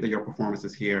 okay, I get that your performance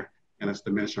is here, and it's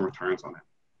diminishing returns on it.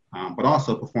 But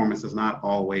also, performance is not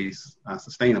always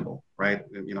sustainable, right?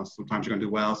 Sometimes you're going to do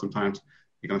well, sometimes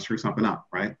you're going to screw something up,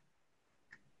 right?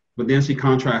 But then she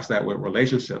contrasts that with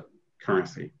relationship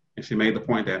currency. And she made the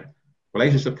point that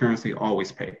relationship currency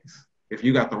always pays. If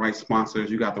you got the right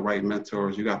sponsors, you got the right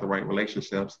mentors, you got the right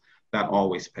relationships, that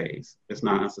always pays. It's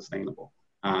not unsustainable.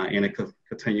 And it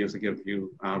continues to give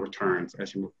you returns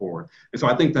as you move forward. And so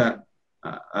I think that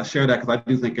I share that because I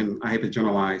do think, and I hate to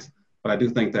generalize, but I do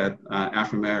think that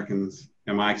African Americans,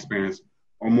 in my experience,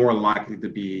 are more likely to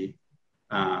be,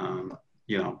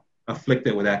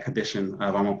 afflicted with that condition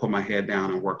of I'm gonna put my head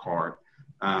down and work hard,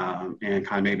 and kind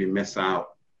of maybe miss out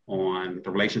on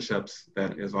the relationships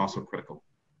that is also critical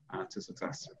to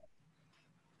success.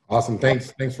 Awesome.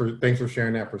 Thanks for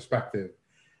sharing that perspective.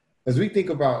 As we think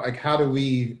about like how do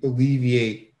we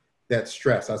alleviate that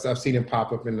stress, I've seen it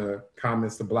pop up in the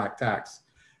comments to Black Tax.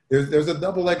 There's a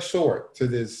double-edged sword to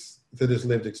this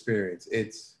lived experience.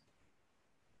 It's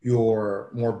you're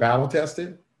more battle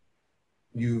tested,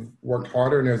 you've worked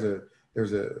harder, and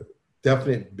there's a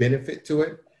definite benefit to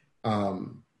it.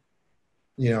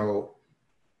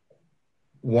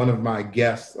 One of my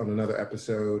guests on another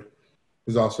episode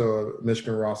who's also a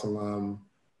Michigan Ross alum,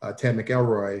 Ted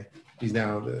McElroy. He's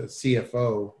now the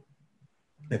CFO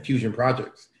at Fusion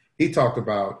Projects. He talked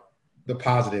about the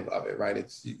positive of it, right?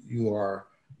 It's you are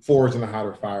forged in a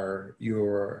hotter fire.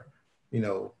 You're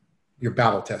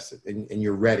battle tested and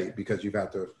you're ready because you've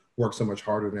had to work so much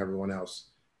harder than everyone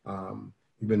else.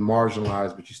 You've been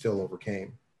marginalized, but you still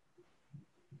overcame.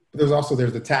 But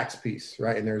there's the tax piece,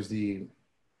 right? And there's the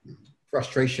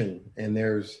frustration, and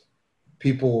there's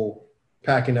people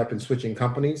packing up and switching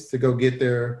companies to go get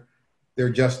their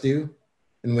just due.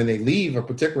 And when they leave a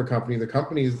particular company, the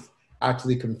company is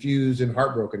actually confused and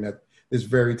heartbroken that this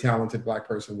very talented Black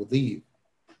person would leave.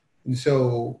 And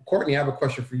so, Courtney, I have a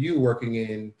question for you working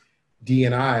in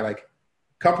D&I, like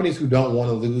companies who don't want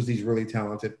to lose these really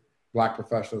talented Black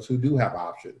professionals who do have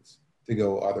options to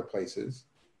go other places.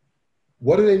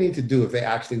 What do they need to do if they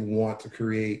actually want to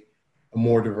create a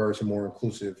more diverse and more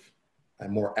inclusive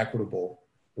and more equitable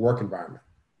work environment?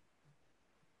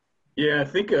 Yeah, I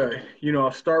think,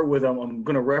 I'll start with, I'm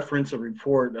going to reference a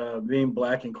report, Being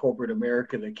Black in Corporate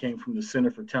America, that came from the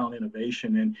Center for Talent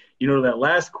Innovation. And, that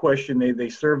last question, they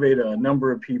surveyed a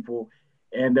number of people.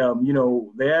 And,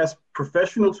 they asked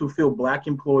professionals who feel Black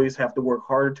employees have to work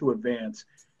harder to advance.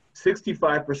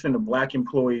 65% of Black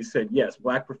employees said, yes,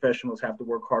 Black professionals have to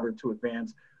work harder to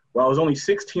advance, while it was only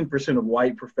 16% of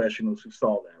white professionals who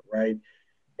saw that, right?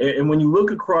 And when you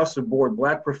look across the board,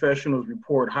 Black professionals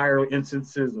report higher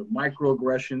instances of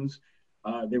microaggressions.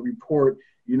 They report,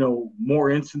 more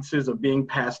instances of being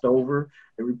passed over.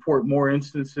 They report more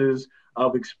instances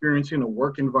of experiencing a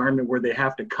work environment where they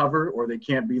have to cover or they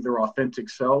can't be their authentic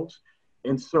selves.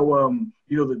 And so,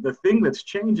 the thing that's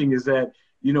changing is that,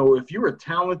 if you're a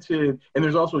talented, and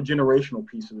there's also a generational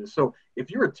piece of this. So if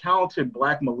you're a talented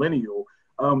Black millennial,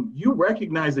 you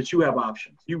recognize that you have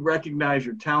options. You recognize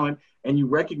your talent, and you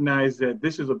recognize that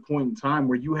this is a point in time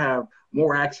where you have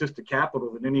more access to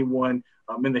capital than anyone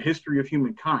in the history of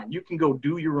humankind. You can go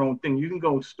do your own thing. You can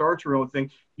go start your own thing.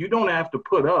 You don't have to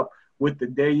put up with the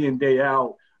day in, day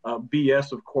out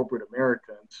BS of corporate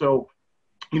America. And so,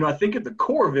 I think at the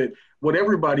core of it, what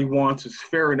everybody wants is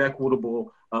fair and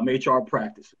equitable HR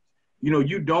practices.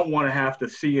 You don't want to have to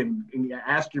see and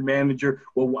ask your manager,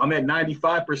 well, I'm at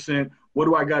 95%. What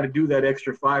do I got to do that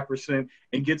extra 5%,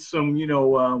 and get some,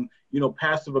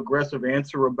 passive aggressive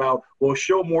answer about, well,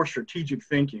 show more strategic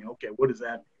thinking. Okay, what does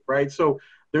that mean, right? So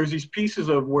there's these pieces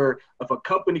of where if a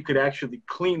company could actually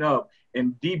clean up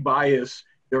and de-bias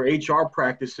their HR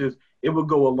practices, it would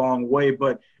go a long way.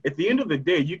 But at the end of the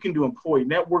day, you can do employee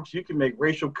networks, you can make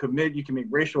racial commit, you can make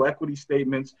racial equity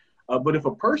statements. But if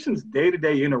a person's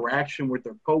day-to-day interaction with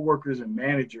their coworkers and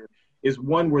manager is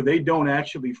one where they don't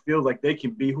actually feel like they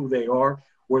can be who they are,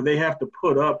 where they have to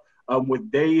put up with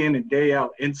day in and day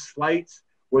out in slights,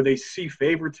 where they see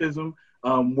favoritism,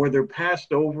 where they're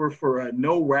passed over for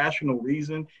no rational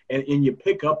reason, and you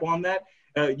pick up on that,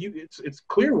 it's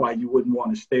clear why you wouldn't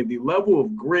want to stay. The level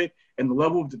of grit and the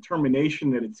level of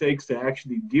determination that it takes to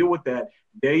actually deal with that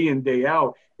day in, day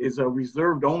out is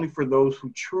reserved only for those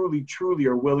who truly, truly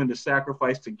are willing to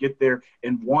sacrifice to get there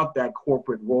and want that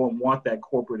corporate role and want that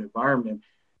corporate environment.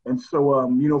 And so,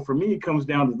 for me, it comes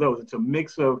down to those. It's a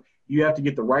mix of, you have to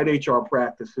get the right HR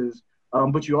practices,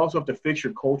 but you also have to fix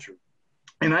your culture.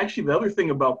 And actually, the other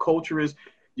thing about culture is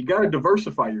you got to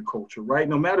diversify your culture, right?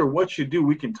 No matter what you do,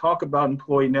 we can talk about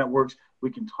employee networks, we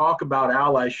can talk about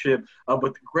allyship, but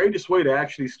the greatest way to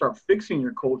actually start fixing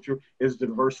your culture is to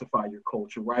diversify your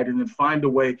culture, right? And then find a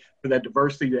way for that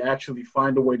diversity to actually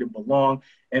find a way to belong.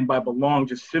 And by belong,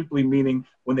 just simply meaning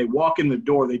when they walk in the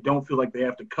door, they don't feel like they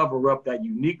have to cover up that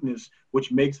uniqueness,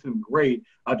 which makes them great,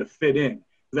 to fit in.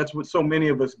 That's what so many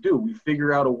of us do. We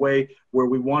figure out a way where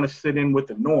we want to sit in with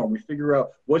the norm. We figure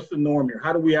out what's the norm here.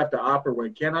 How do we have to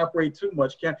operate? Can't operate too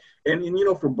much.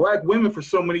 And for Black women, for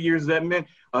so many years, that meant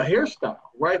a hairstyle,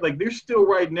 right? Like there's still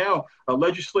right now a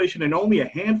legislation in only a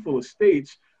handful of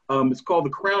states. It's called the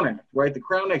Crown Act, right? The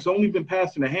Crown Act's only been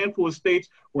passed in a handful of states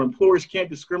where employers can't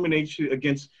discriminate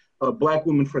against Black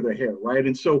women for their hair, right?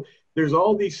 And so there's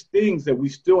all these things that we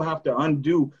still have to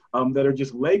undo that are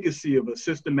just legacy of a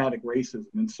systematic racism.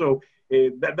 And so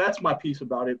that's my piece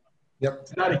about it. Yep.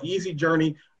 It's not an easy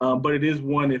journey, but it is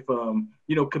one if,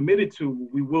 committed to,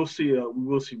 we will see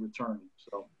return.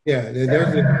 So yeah,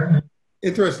 there's an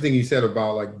interesting thing you said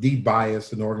about like deep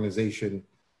bias in organization.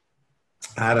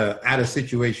 At a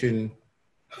situation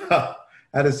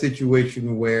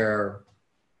where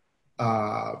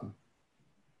I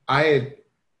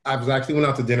was actually went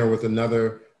out to dinner with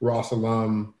another Ross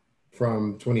alum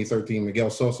from 2013. Miguel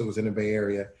Sosa was in the Bay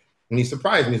Area, and he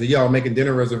surprised me. He said, "Yo, I'm making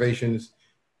dinner reservations.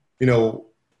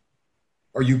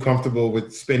 Are you comfortable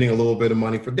with spending a little bit of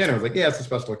money for dinner?" I was like, "Yeah, it's a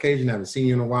special occasion. I haven't seen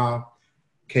you in a while."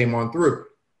 Came on through.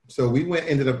 So we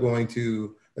ended up going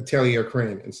to Atelier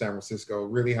Crin in San Francisco,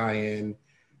 really high end,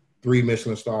 3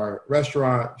 Michelin star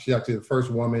restaurant. She's actually the first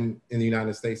woman in the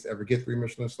United States to ever get 3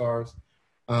 Michelin stars.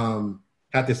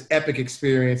 Had this epic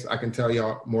experience. I can tell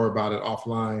y'all more about it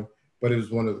offline, but it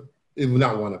was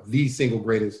not one of the single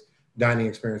greatest dining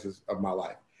experiences of my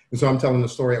life. And so I'm telling the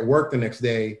story at work the next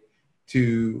day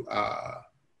to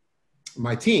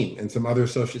my team, and some other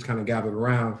associates kind of gathered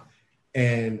around,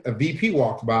 and a VP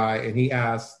walked by and he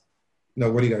asked,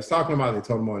 "What are you guys talking about?" They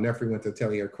told him, Nefri went to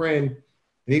Atelier Crin.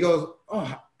 And he goes,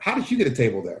 "Oh, how did you get a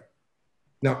table there?"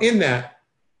 Now in that,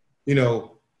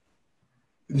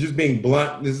 just being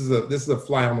blunt, this is a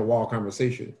fly on the wall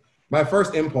conversation. My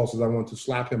first impulse is I want to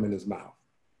slap him in his mouth.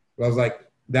 But I was like,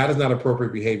 that is not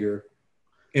appropriate behavior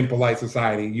in polite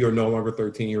society. You're no longer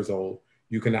 13 years old.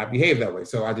 You cannot behave that way.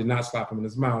 So I did not slap him in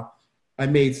his mouth. I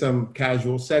made some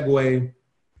casual segue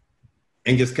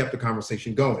and just kept the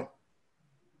conversation going.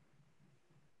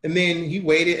 And then he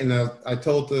waited, and I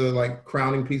told the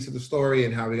crowning piece of the story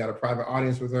and how we got a private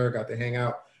audience with her, got to hang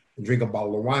out and drink a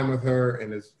bottle of wine with her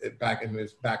back in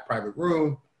his back private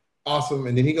room. Awesome.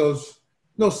 And then he goes,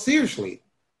 "No, seriously,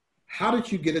 how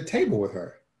did you get a table with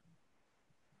her?"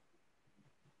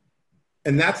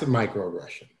 And that's a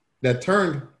microaggression that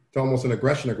turned to almost an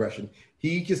aggression.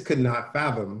 He just could not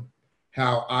fathom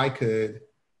how I could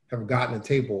have gotten a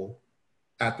table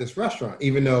at this restaurant,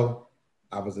 even though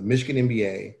I was a Michigan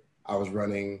MBA. I was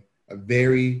running a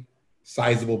very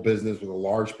sizable business with a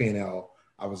large P&L.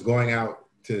 I was going out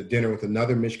to dinner with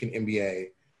another Michigan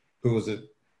MBA who was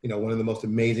one of the most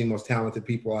amazing, most talented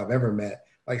people I've ever met.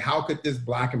 Like, how could this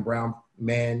black and brown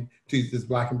man, this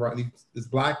black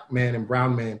man and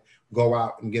brown man go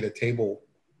out and get a table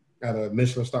at a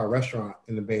Michelin star restaurant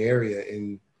in the Bay Area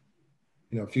in,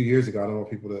 a few years ago? I don't want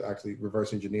people to actually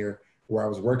reverse engineer where I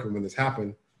was working when this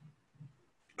happened.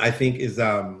 I think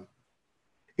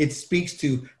it speaks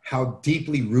to how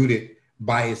deeply rooted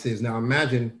bias is. Now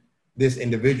imagine this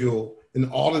individual and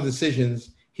all the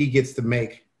decisions he gets to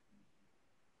make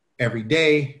every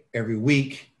day, every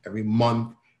week, every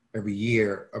month, every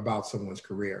year about someone's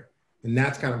career. And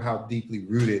that's kind of how deeply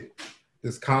rooted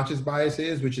this conscious bias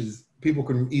is, which is people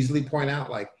can easily point out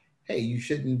like, hey, you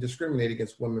shouldn't discriminate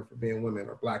against women for being women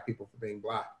or Black people for being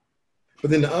Black.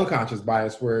 But then the unconscious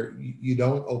bias where you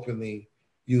don't openly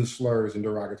use slurs and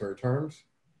derogatory terms,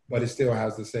 but it still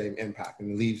has the same impact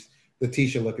and leaves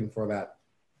Letitia looking for that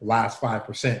last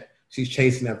 5%. She's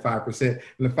chasing that 5%.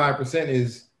 And the 5%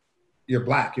 is you're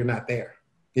Black, you're not there.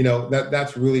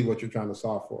 That's really what you're trying to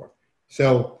solve for.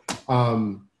 So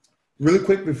really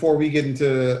quick before we get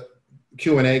into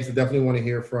Q&A, because I definitely want to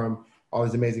hear from all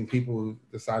these amazing people who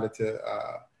decided to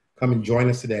come and join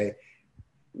us today.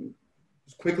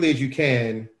 As quickly as you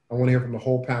can, I want to hear from the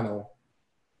whole panel.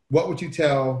 What would you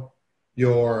tell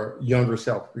your younger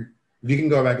self? If you can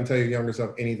go back and tell your younger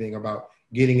self anything about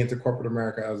getting into corporate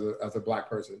America as a Black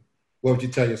person, what would you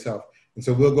tell yourself? And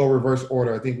so we'll go reverse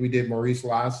order. I think we did Maurice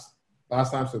last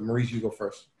time. So Maurice, you go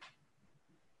first.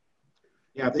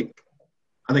 Yeah, I think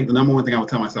the number one thing I would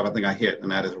tell myself, I think I hit,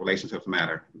 and that is relationships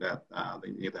matter, that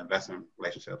they need to invest in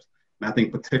relationships. And I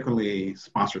think particularly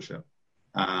sponsorship.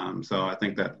 So I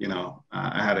think that,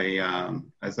 I had a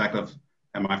executive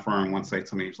at my firm once say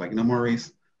to me, he's like,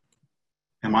 Maurice,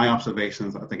 in my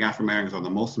observations, I think African Americans are the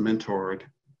most mentored,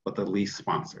 but the least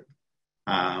sponsored.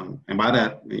 And by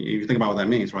that, you think about what that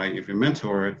means, right? If you're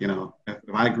mentored,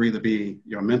 if I agree to be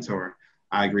your mentor,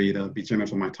 I agree to be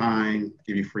generous with my time,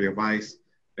 give you free advice.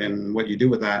 And what you do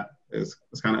with that is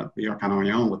you're kind of on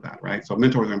your own with that, right? So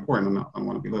mentors are important. I don't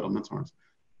want to belittle mentors.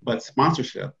 But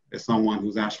sponsorship is someone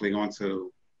who's actually going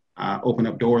to open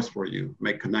up doors for you,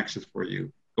 make connections for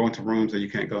you, go into rooms that you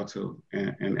can't go to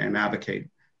and advocate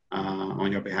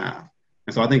on your behalf.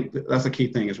 And so I think that's a key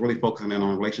thing, is really focusing in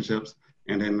on relationships.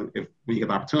 And then if we get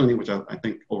the opportunity, which I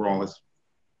think overall is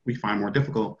we find more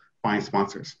difficult, find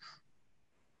sponsors.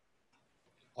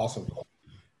 Awesome.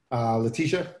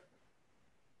 Letitia?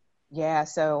 Yeah,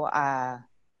 so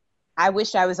I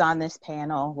wish I was on this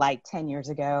panel like 10 years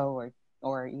ago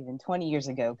or even 20 years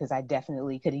ago, because I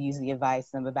definitely could have used the advice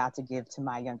I'm about to give to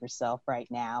my younger self right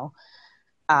now.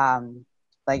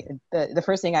 Like the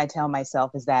first thing I tell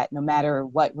myself is that no matter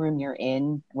what room you're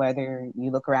in, whether you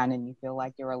look around and you feel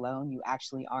like you're alone, you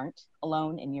actually aren't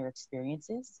alone in your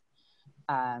experiences.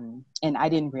 And I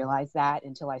didn't realize that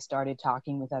until I started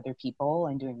talking with other people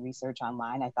and doing research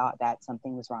online. I thought that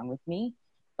something was wrong with me,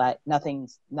 but nothing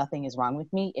is wrong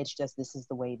with me. It's just, this is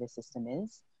the way the system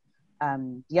is.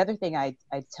 The other thing I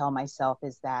tell myself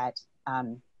is that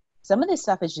some of this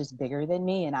stuff is just bigger than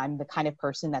me, and I'm the kind of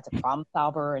person that's a problem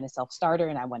solver and a self-starter,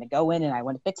 and I want to go in and I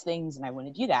want to fix things and I want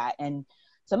to do that. And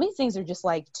some of these things are just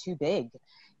like too big.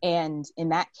 And in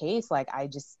that case, like I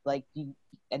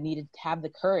needed to have the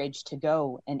courage to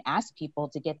go and ask people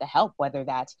to get the help, whether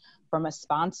that's from a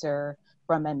sponsor,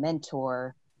 from a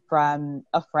mentor, from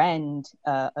a friend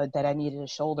that I needed a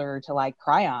shoulder to like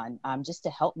cry on, just to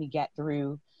help me get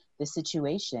through the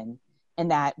situation. And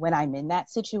that when I'm in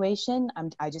that situation,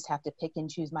 I just have to pick and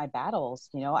choose my battles.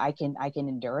 I can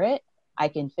endure it, I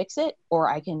can fix it, or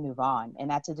I can move on. And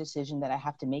that's a decision that I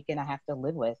have to make and I have to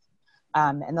live with.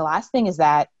 And the last thing is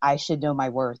that I should know my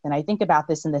worth. And I think about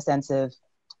this in the sense of,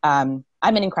 I'm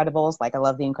in Incredibles, like I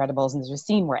love the Incredibles. And there's a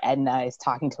scene where Edna is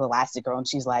talking to Elastigirl and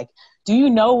she's like, do you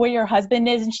know where your husband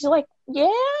is? And she's like,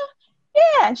 yeah.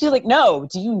 And she's like, no,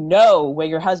 do you know where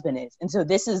your husband is? And so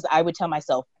I would tell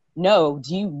myself, no,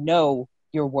 do you know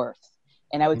your worth?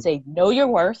 And I would say, know your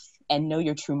worth and know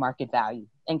your true market value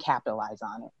and capitalize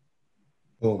on it.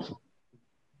 Boom.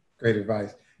 Great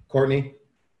advice. Courtney?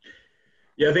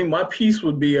 Yeah, I think my piece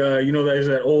would be, there's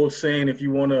that old saying, if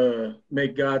you want to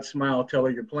make God smile, tell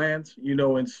her your plans,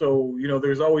 and so,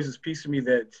 there's always this piece of me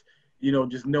that,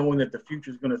 just knowing that the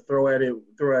future is going to throw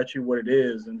at you what it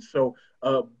is. And so,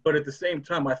 but at the same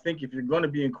time, I think if you're going to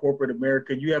be in corporate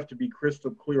America, you have to be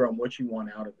crystal clear on what you want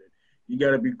out of it. You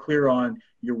got to be clear on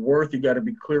your worth. You got to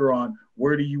be clear on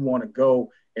where do you want to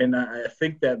go. And I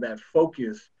think that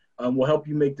focus will help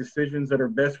you make decisions that are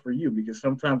best for you, because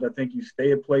sometimes I think you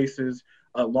stay at places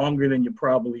longer than you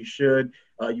probably should.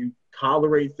 You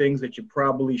tolerate things that you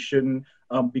probably shouldn't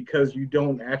because you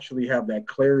don't actually have that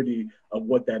clarity of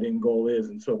what that end goal is.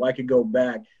 And so if I could go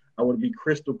back, I would be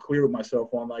crystal clear with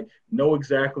myself on know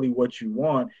exactly what you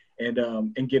want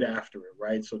and get after it,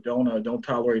 right? So don't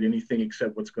tolerate anything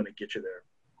except what's going to get you there.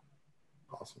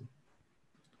 Awesome.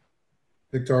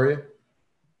 Victoria?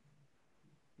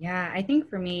 Yeah, I think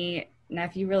for me,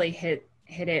 Neff, you really hit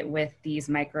it with these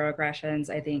microaggressions.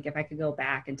 I think if I could go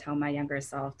back and tell my younger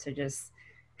self to just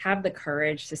have the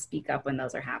courage to speak up when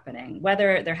those are happening,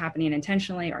 whether they're happening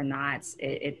intentionally or not,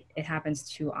 it happens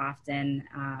too often.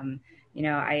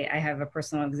 I have a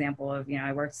personal example of,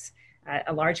 I worked at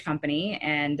a large company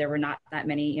and there were not that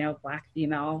many, Black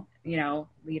female,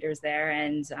 leaders there.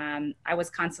 And I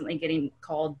was constantly getting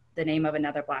called the name of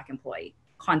another Black employee,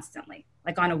 constantly,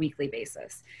 like on a weekly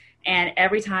basis. And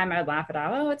every time I would laugh it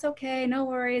off, oh, it's okay, no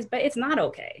worries, but it's not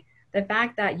okay. The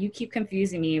fact that you keep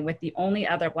confusing me with the only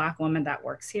other Black woman that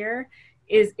works here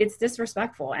it's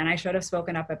disrespectful, and I should have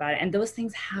spoken up about it. And those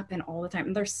things happen all the time,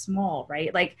 and they're small,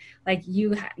 right? Like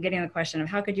you getting the question of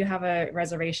how could you have a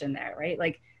reservation there, right?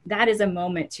 Like that is a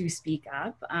moment to speak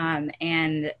up.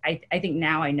 And I think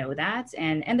now I know that,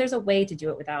 and there's a way to do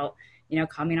it without,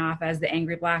 coming off as the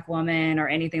angry Black woman or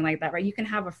anything like that, right? You can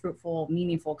have a fruitful,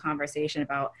 meaningful conversation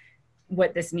about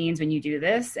what this means when you do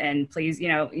this, and please,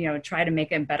 try to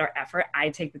make a better effort. I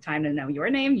take the time to know your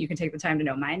name. You can take the time to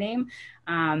know my name.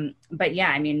 But yeah,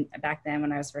 I mean, back then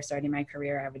when I was first starting my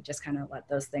career, I would just kind of let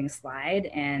those things slide.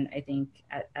 And I think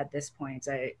at this point,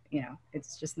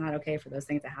 it's just not okay for those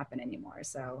things to happen anymore.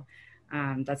 So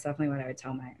that's definitely what I would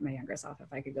tell my younger self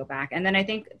if I could go back. And then I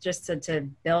think just to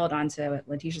build onto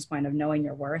Letitia's point of knowing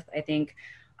your worth, I think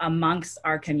amongst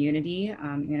our community,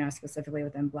 specifically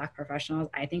within Black professionals,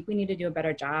 I think we need to do a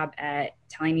better job at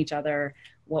telling each other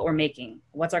what we're making,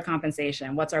 what's our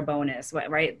compensation, what's our bonus,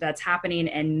 right? That's happening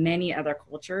in many other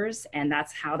cultures, and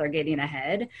that's how they're getting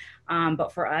ahead.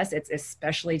 But for us, it's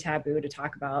especially taboo to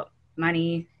talk about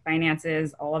money,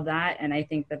 finances, all of that. And I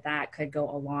think that could go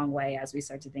a long way as we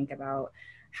start to think about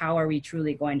how are we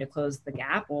truly going to close the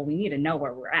gap? Well, we need to know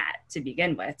where we're at to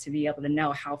begin with, to be able to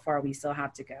know how far we still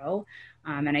have to go.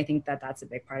 And I think that's a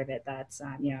big part of it. That's,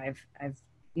 I've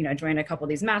joined a couple of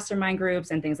these mastermind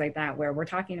groups and things like that, where we're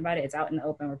talking about it, it's out in the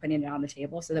open, we're putting it on the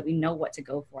table so that we know what to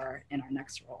go for in our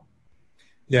next role.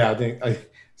 Yeah, I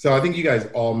think you guys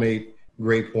all made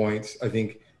great points. I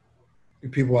think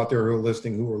people out there who are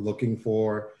listening, who are looking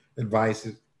for advice,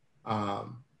 I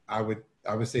would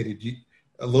say that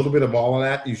a little bit of all of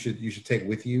that you should take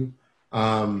with you.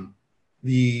 So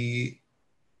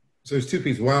there's two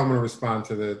pieces. One, I'm going to respond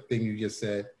to the thing you just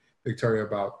said, Victoria,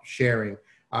 about sharing.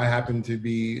 I happen to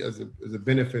be, as a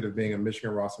benefit of being a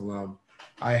Michigan Ross alum,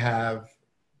 I have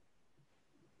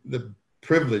the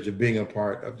privilege of being a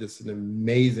part of just an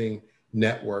amazing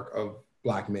network of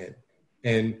Black men.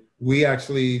 And we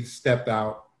actually stepped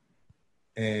out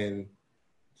and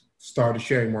started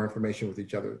sharing more information with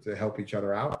each other to help each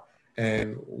other out.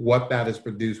 And what that has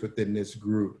produced within this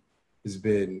group has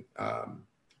been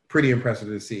pretty impressive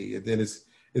to see. And then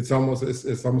it's almost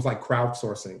like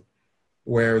crowdsourcing,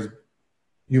 whereas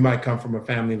you might come from a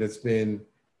family that's been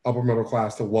upper middle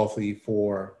class to wealthy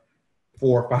for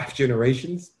 4 or 5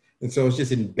 generations. And so it's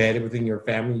just embedded within your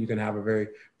family. You can have a very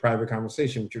private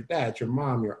conversation with your dad, your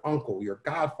mom, your uncle, your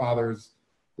godfather's,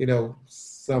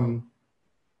 some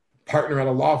partner at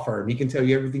a law firm. He can tell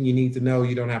you everything you need to know.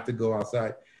 You don't have to go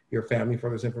outside your family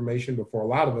for this information. But for a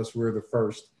lot of us, we're the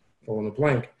first fill in the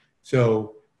blank.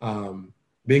 So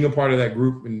being a part of that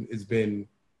group has been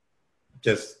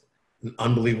just an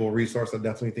unbelievable resource. I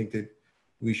definitely think that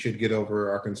we should get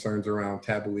over our concerns around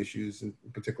taboo issues, in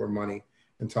particular money,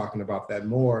 and talking about that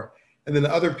more. And then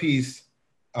the other piece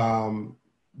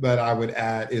that I would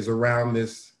add is around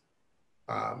this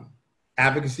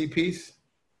advocacy piece.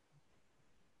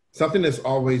 Something that's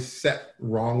always set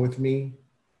wrong with me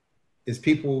is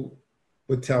people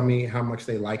would tell me how much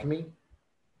they like me,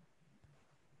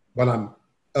 but I'm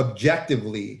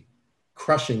objectively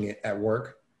crushing it at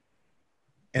work.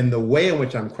 And the way in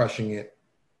which I'm crushing it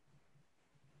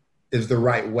is the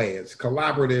right way. It's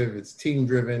collaborative, it's team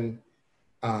driven,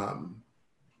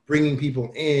 bringing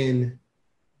people in.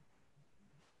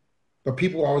 But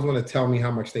people always want to tell me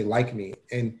how much they like me.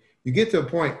 And you get to a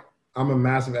point, I'm a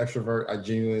massive extrovert. I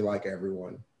genuinely like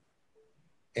everyone.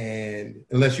 And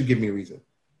unless you give me a reason.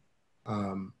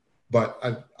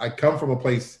 But I come from a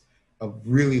place of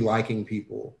really liking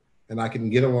people, and I can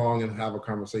get along and have a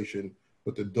conversation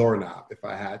with the doorknob if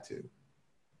I had to.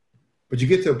 But you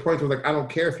get to a point where I don't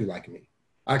care if you like me.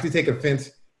 I actually take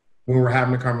offense when we're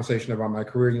having a conversation about my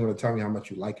career and you want to tell me how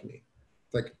much you like me.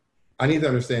 It's I need to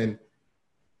understand,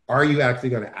 are you actually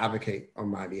going to advocate on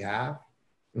my behalf?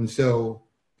 And so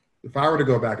if I were to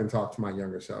go back and talk to my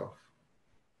younger self,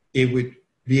 it would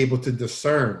be able to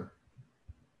discern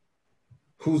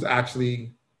who's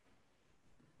actually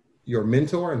your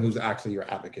mentor and who's actually your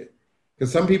advocate.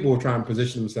 Because some people will try and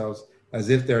position themselves as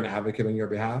if they're an advocate on your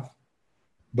behalf,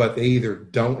 but they either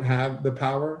don't have the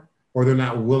power or they're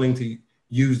not willing to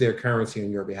use their currency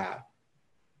on your behalf.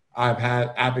 I've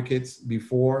had advocates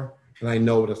before, and I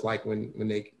know what it's like when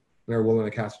they're willing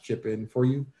to cast a chip in for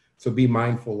you. So be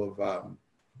mindful of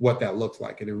what that looks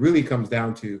like. And it really comes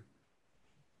down to,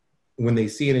 when they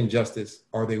see an injustice,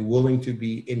 are they willing to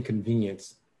be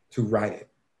inconvenienced to right it?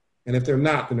 And if they're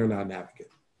not, then they're not an advocate.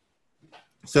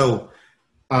 So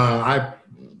I,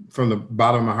 from the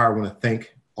bottom of my heart, want to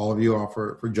thank all of you all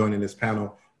for joining this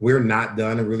panel. We're not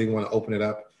done. I really want to open it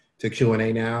up to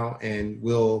Q&A now, and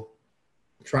we'll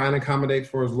try and accommodate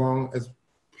for as long as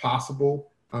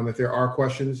possible if there are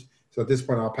questions. So at this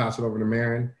point, I'll pass it over to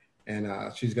Maren, and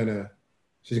she's gonna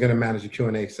manage the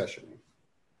Q&A session.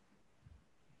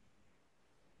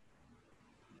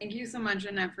 Thank you so much,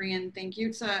 Onofre, and thank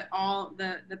you to all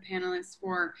the panelists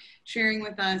for sharing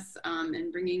with us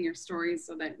and bringing your stories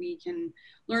so that we can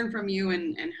learn from you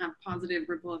and have positive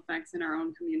ripple effects in our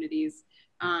own communities.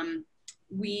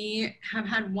 We have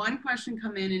had one question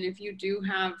come in, and if you do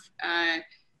have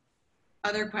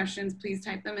other questions, please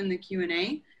type them in the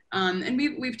Q&A. And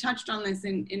we've touched on this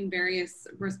in various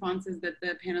responses that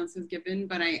the panelists has given,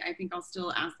 but I think I'll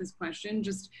still ask this question.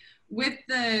 Just with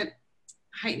the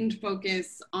heightened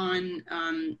focus on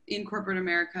in corporate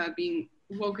America being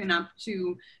woken up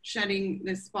to shedding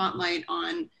this spotlight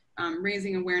on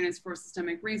raising awareness for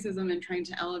systemic racism and trying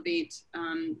to elevate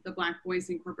the Black voice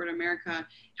in corporate America,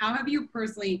 how have you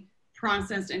personally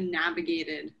processed and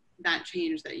navigated that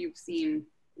change that you've seen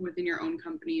within your own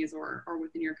companies or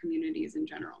within your communities in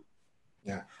general?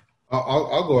 Yeah,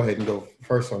 I'll go ahead and go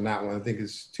first on that one. I think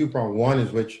it's two-pronged. One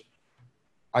is which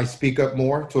I speak up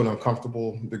more to an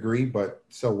uncomfortable degree, but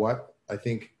so what? I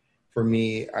think for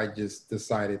me, I just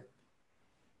decided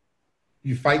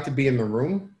you fight to be in the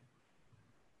room.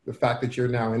 The fact that you're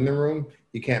now in the room,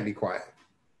 you can't be quiet.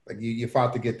 Like you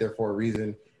fought to get there for a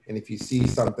reason. And if you see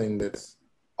something that's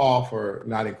off or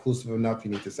not inclusive enough,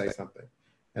 you need to say something.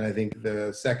 And I think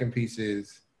the second piece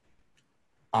is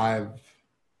I've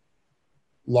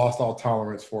lost all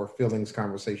tolerance for feelings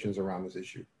conversations around this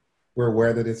issue. We're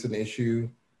aware that it's an issue.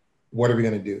 What are we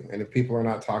going to do? And if people are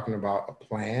not talking about a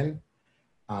plan,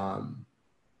 I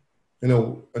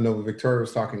know Victoria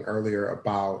was talking earlier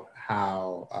about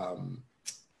how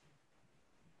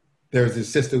there's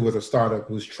this sister with a startup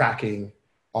who's tracking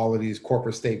all of these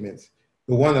corporate statements.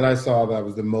 The one that I saw that I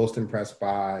was the most impressed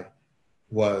by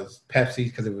was Pepsi,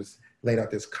 because it was laid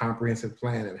out this comprehensive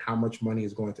plan and how much money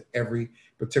is going to every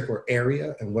particular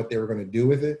area and what they were going to do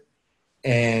with it.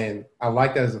 And I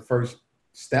like that as a first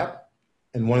step.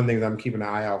 And one of the things I'm keeping an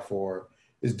eye out for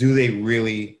is, do they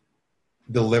really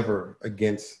deliver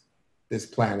against this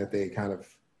plan that they kind of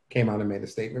came out and made a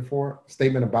statement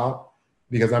about?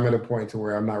 Because I'm at a point to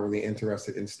where I'm not really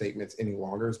interested in statements any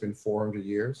longer. It's been 400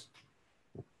 years.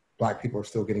 Black people are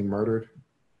still getting murdered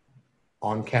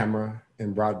on camera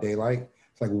in broad daylight.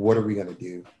 It's like, what are we going to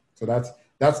do? So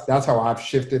that's how I've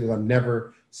shifted, and I've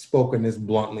never spoken this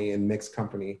bluntly in mixed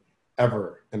company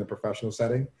ever in a professional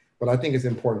setting. But I think it's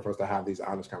important for us to have these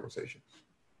honest conversations.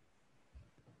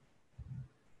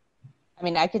 I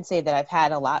mean, I could say that I've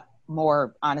had a lot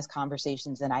more honest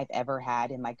conversations than I've ever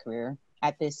had in my career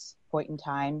at this point in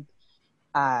time.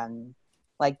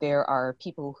 Like, there are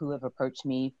people who have approached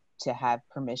me to have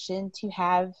permission to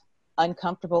have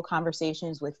uncomfortable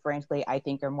conversations with, frankly, I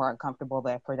think are more uncomfortable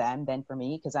for them than for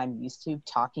me, because I'm used to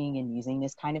talking and using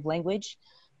this kind of language,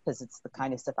 because it's the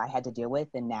kind of stuff I had to deal with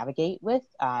and navigate with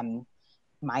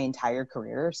my entire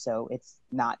career. So it's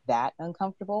not that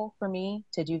uncomfortable for me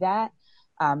to do that.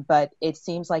 But it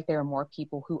seems like there are more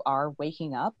people who are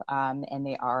waking up and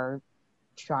they are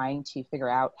trying to figure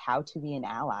out how to be an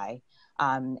ally,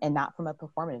 and not from a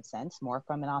performative sense, more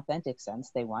from an authentic sense.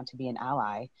 They want to be an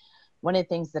ally. One of the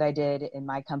things that I did in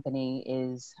my company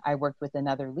is I worked with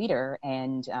another leader,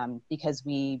 and because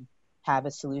we have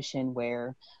a solution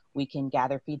where we can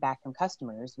gather feedback from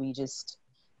customers, we just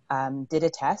did a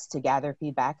test to gather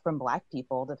feedback from Black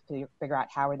people to figure out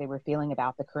how they were feeling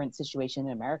about the current situation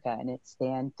in America. And it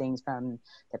spanned things from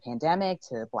the pandemic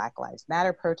to Black Lives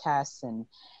Matter protests and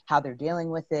how they're dealing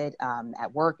with it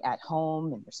at work, at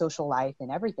home, and their social life and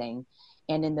everything.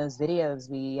 And in those videos,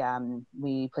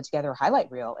 we put together a highlight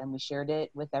reel and we shared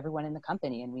it with everyone in the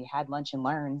company. And we had lunch and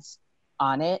learns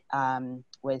on it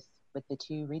with the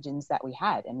two regions that we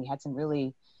had. And we had some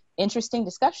really interesting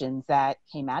discussions that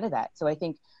came out of that. So I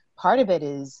think part of it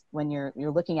is, when you're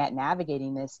looking at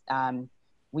navigating this,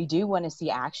 we do want to see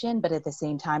action, but at the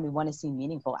same time, we want to see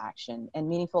meaningful action. And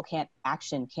meaningful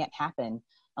action can't happen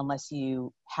unless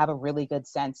you have a really good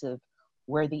sense of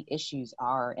where the issues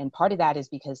are. And part of that is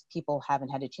because people haven't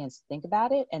had a chance to think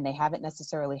about it, and they haven't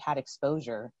necessarily had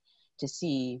exposure to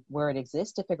see where it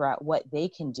exists, to figure out what they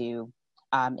can do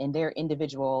in their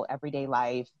individual everyday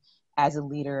life as a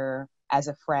leader, as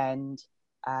a friend.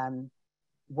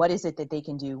 What is it that they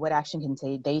can do? What action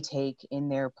can they take in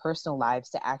their personal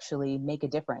lives to actually make a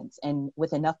difference? And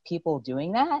with enough people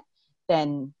doing that,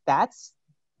 then that's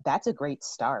a great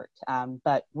start.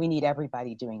 But we need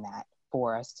everybody doing that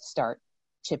for us to start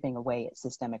chipping away at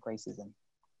systemic racism.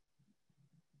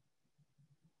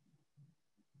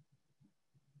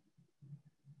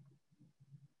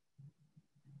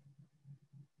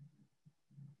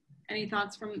 Any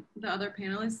thoughts from the other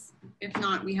panelists? If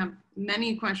not, we have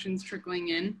many questions trickling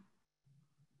in.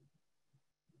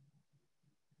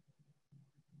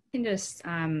 I can just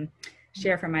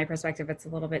share from my perspective, it's a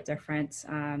little bit different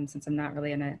since I'm not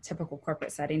really in a typical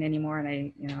corporate setting anymore,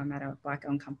 and I'm at a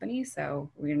Black-owned company, so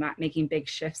we're not making big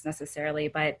shifts necessarily.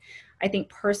 But I think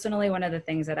personally, one of the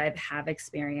things that I have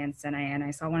experienced, and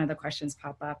I saw one of the questions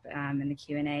pop up in the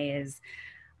Q&A, is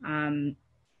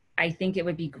I think it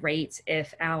would be great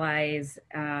if allies,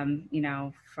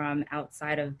 from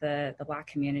outside of the Black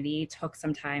community took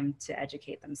some time to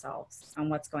educate themselves on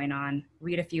what's going on,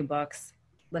 read a few books,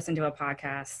 listen to a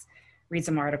podcast, read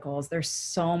some articles. There's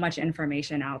so much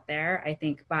information out there. I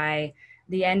think by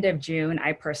the end of June,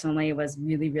 I personally was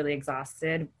really, really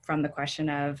exhausted from the question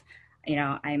of,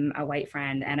 I'm a white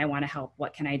friend and I want to help.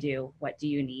 What can I do? What do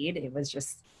you need? It was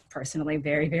just personally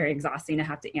very, very exhausting to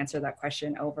have to answer that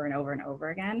question over and over and over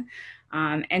again.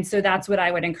 And so that's what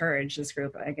I would encourage this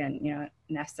group. Again,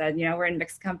 Neff said, we're in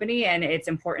mixed company, and it's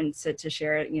important to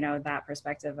share, that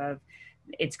perspective of,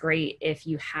 it's great if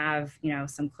you have,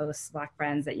 some close Black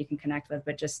friends that you can connect with,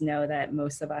 but just know that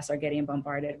most of us are getting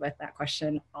bombarded with that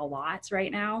question a lot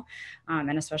right now.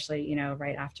 And especially,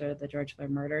 right after the George Floyd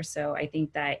murder. So I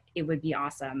think that it would be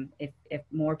awesome if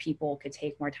more people could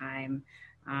take more time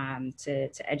to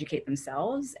educate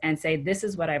themselves and say, this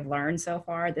is what I've learned so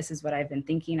far. This is what I've been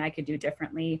thinking I could do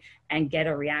differently, and get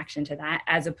a reaction to that,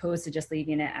 as opposed to just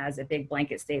leaving it as a big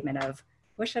blanket statement of,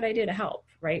 what should I do to help?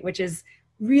 Right. Which is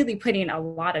really putting a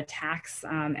lot of tax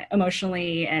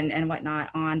emotionally and whatnot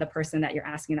on the person that you're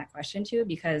asking that question to,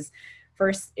 because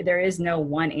first, there is no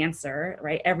one answer,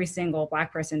 right? Every single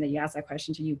Black person that you ask that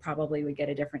question to, you probably would get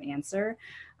a different answer.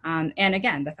 And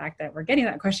again, the fact that we're getting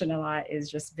that question a lot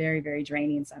is just very, very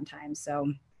draining sometimes.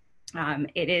 So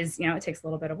it is, it takes a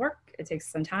little bit of work. It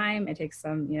takes some time. It takes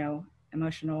some,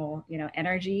 emotional,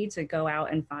 energy to go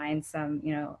out and find some,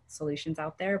 solutions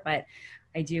out there. But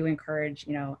I do encourage,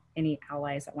 any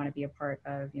allies that want to be a part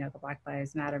of, the Black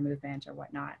Lives Matter movement or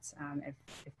whatnot,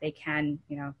 if they can,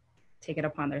 take it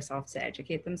upon themselves to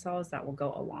educate themselves, that will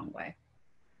go a long way.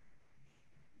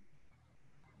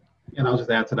 And I'll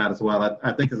just add to that as well.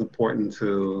 I think it's important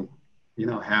to,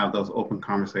 have those open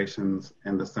conversations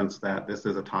in the sense that this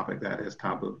is a topic that is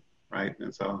taboo, right?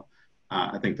 And so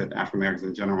I think that African Americans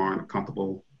in general aren't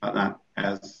comfortable, not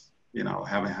as,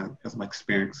 having had as much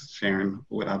experience sharing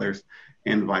with others,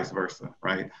 and vice versa,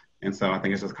 right? And so I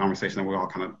think it's just a conversation that we all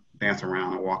kind of dance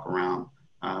around and walk around,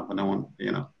 but no one,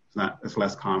 it's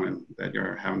less common that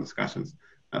you're having discussions.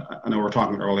 I know we were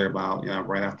talking earlier about,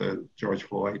 right after George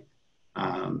Floyd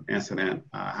incident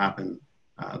happened,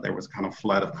 there was kind of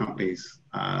flood of companies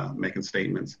making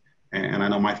statements. And I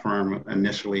know my firm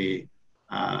initially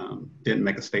didn't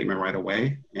make a statement right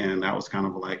away, and that was kind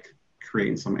of like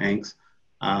creating some angst.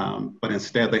 But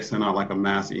instead, they sent out like a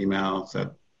mass email,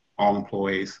 said, all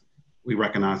employees, we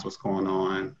recognize what's going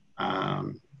on.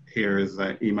 Here is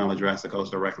an email address that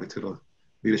goes directly to the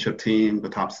leadership team, the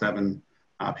top 7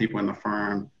 people in the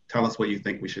firm. Tell us what you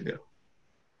think we should do.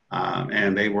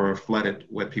 And they were flooded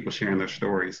with people sharing their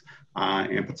stories,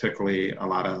 and particularly a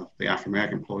lot of the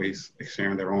African-American employees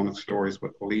sharing their own stories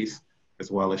with police, as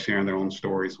well as sharing their own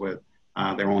stories with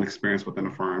their own experience within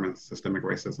the firm and systemic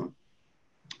racism.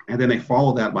 And then they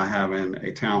followed that by having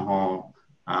a town hall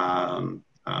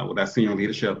with that senior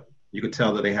leadership. You could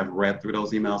tell that they had read through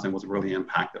those emails and was really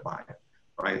impacted by it,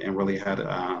 right? And really had,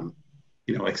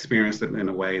 experienced it in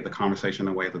a way, the conversation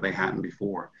in a way that they hadn't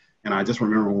before. And I just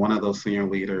remember one of those senior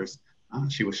leaders,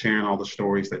 she was sharing all the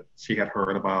stories that she had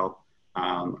heard about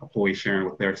employees sharing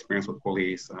with their experience with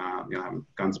police, having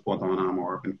guns pulled on them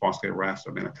or been falsely arrested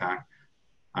or been attacked.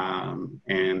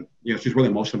 And, she's really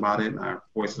emotional about it, and her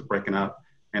voice is breaking up.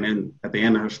 And then at the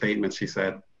end of her statement, she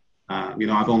said,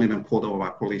 I've only been pulled over by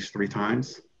police 3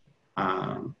 times.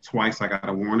 Twice I got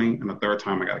a warning, and the 3rd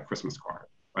time I got a Christmas card,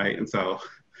 right? And so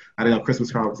I didn't know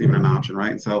Christmas card was even an option,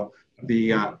 right? And so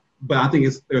but I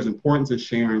think there's importance in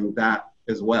sharing that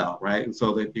as well, right? And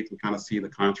so that you can kind of see the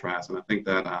contrast. And I think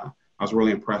that I was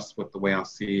really impressed with the way our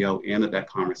CEO ended that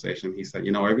conversation. He said,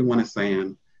 everyone is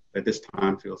saying that this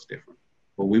time feels different,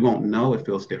 but we won't know it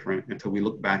feels different until we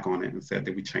look back on it and say,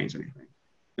 did we change anything?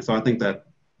 And so I think that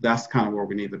that's kind of where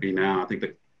we need to be now. I think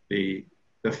that the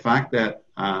fact that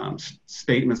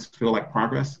statements feel like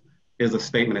progress is a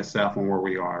statement itself on where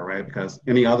we are, right? Because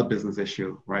any other business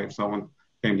issue, right? If someone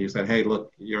came to you and said, hey,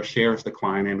 look, your share is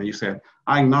declining, and you said,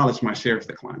 I acknowledge my share is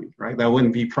declining, right? That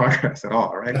wouldn't be progress at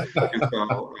all, right? And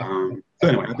so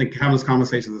anyway, I think having those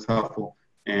conversations is helpful,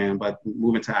 but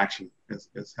moving to action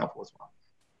is helpful as well.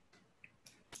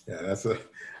 Yeah,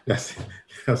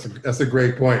 that's a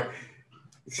great point.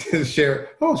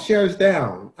 Share's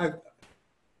down. I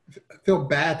feel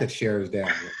bad that share is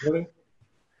down. Really?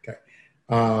 Okay.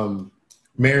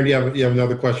 Mary, do you have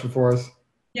another question for us?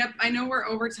 Yep, I know we're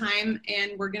over time,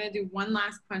 and we're going to do one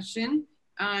last question.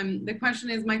 The question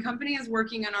is, my company is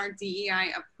working on our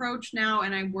DEI approach now,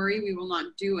 and I worry we will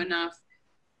not do enough.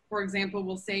 For example,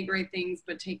 we'll say great things,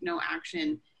 but take no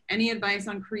action. Any advice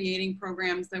on creating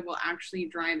programs that will actually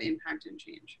drive impact and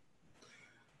change?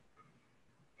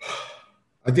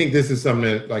 I think this is something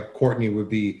that like Courtney would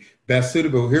be best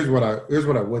suited. But here's what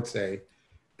I would say.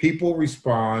 People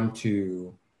respond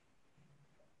to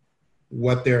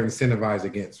what they're incentivized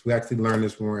against. We actually learned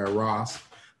this when we were at Ross,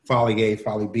 Folly A,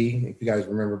 Folly B, if you guys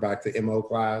remember back to MO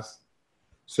class.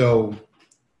 So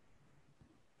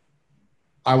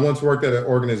I once worked at an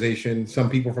organization, some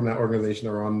people from that organization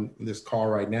are on this call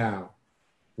right now,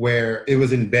 where it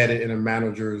was embedded in a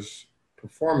manager's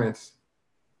performance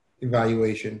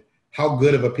evaluation, how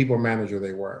good of a people manager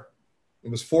they were.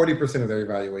 It was 40% of their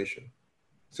evaluation.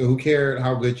 So who cared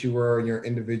how good you were in your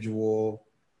individual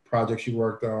projects you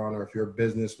worked on, or if your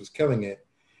business was killing it?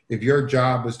 If your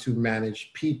job was to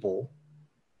manage people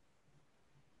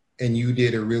and you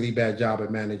did a really bad job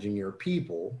at managing your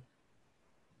people,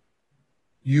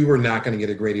 you were not going to get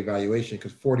a great evaluation,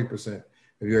 because 40%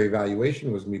 of your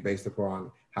evaluation was going to be based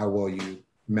upon how well you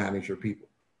manage your people.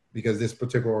 Because this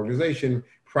particular organization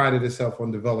prided itself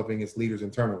on developing its leaders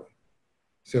internally.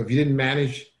 So if you didn't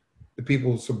manage the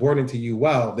people subordinate to you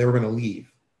well, they were going to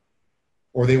leave,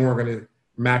 or they weren't going to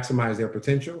maximize their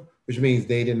potential, which means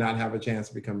they did not have a chance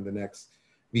to become the next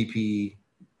VP,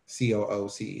 COO,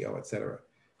 CEO, et cetera.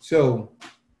 So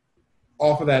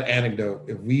off of that anecdote,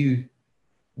 if we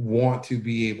want to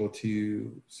be able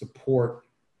to support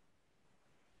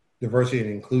diversity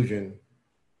and inclusion,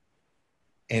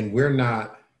 and we're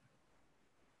not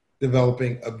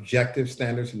developing objective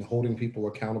standards and holding people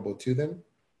accountable to them,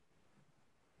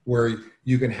 where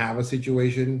you can have a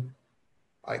situation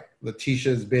like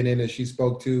Letitia's been in, as she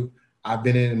spoke to, I've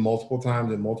been in multiple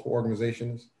times in multiple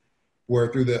organizations,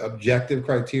 where through the objective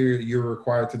criteria you're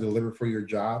required to deliver for your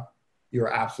job,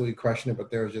 you're absolutely crushing it, but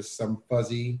there's just some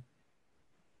fuzzy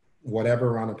whatever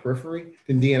around the periphery,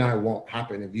 then D&I won't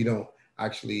happen if you don't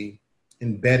actually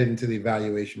embed it into the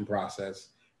evaluation process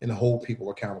and hold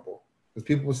people accountable. Because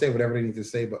people will say whatever they need to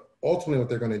say, but ultimately what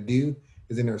they're going to do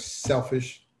is in their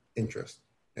selfish interest.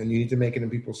 And you need to make it in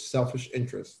people's selfish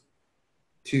interest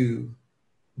to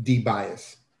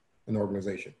de-bias an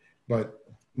organization. But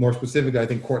more specifically, I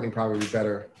think Courtney probably be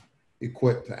better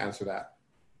equipped to answer that.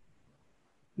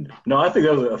 No, I think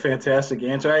that was a fantastic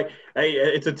answer.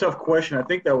 It's a tough question. I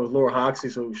think that was Laura Hoxie,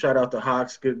 so shout out to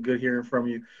Hox. Good hearing from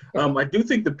you. I do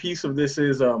think the piece of this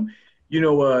is, to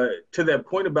that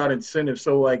point about incentives.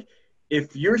 So, like,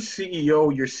 if your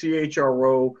CEO, your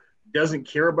CHRO doesn't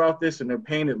care about this and they're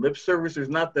paying it lip service, there's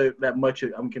not that much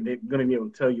I'm going to be able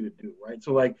to tell you to do, right?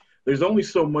 So, like, there's only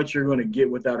so much you're going to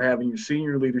get without having your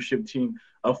senior leadership team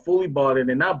fully bought in,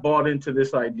 and not bought into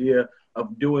this idea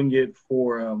of doing it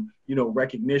for,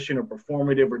 recognition or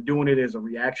performative, or doing it as a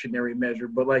reactionary measure,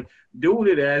 but like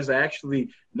doing it as actually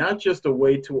not just a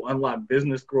way to unlock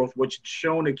business growth, which it's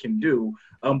shown it can do,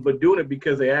 but doing it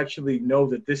because they actually know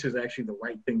that this is actually the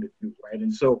right thing to do, right?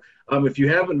 And so if you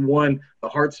haven't won the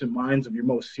hearts and minds of your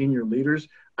most senior leaders,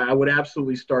 I would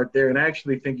absolutely start there. And I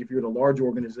actually think if you're at a large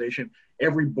organization,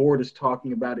 every board is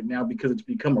talking about it now because it's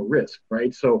become a risk,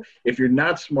 right? So if you're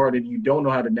not smart and you don't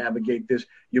know how to navigate this,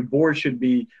 your board should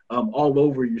be all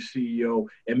over your CEO,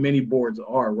 and many boards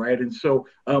are, right? And so,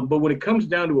 but when it comes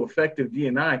down to effective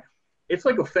D&I, it's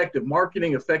like effective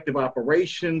marketing, effective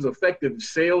operations, effective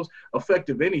sales,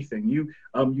 effective anything. You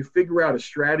figure out a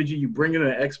strategy, you bring in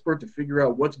an expert to figure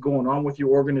out what's going on with your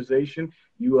organization,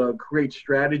 you create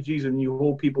strategies, and you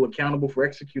hold people accountable for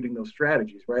executing those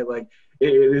strategies, right? Like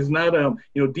it is not,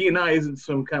 D&I isn't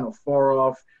some kind of far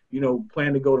off,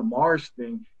 plan to go to Mars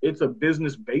thing. It's a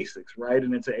business basics, right?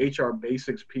 And it's an HR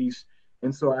basics piece.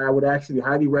 And so I would actually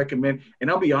highly recommend, and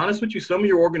I'll be honest with you, some of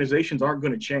your organizations aren't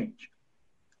going to change.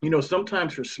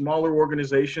 Sometimes for smaller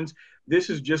organizations,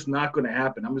 this is just not going to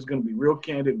happen. I'm just going to be real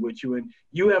candid with you. And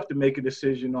you have to make a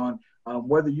decision on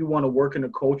whether you want to work in a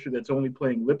culture that's only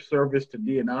playing lip service to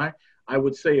D&I. I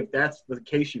would say if that's the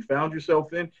case you found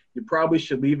yourself in, you probably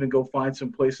should leave and go find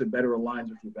some place that better aligns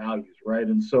with your values, right?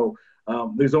 And so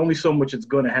there's only so much that's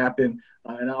going to happen.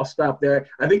 And I'll stop there.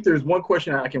 I think there's one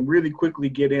question I can really quickly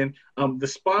get in, the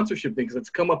sponsorship thing, because it's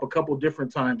come up a couple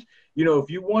different times. If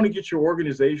you want to get your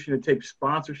organization to take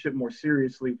sponsorship more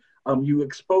seriously, you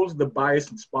expose the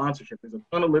bias in sponsorship. There's a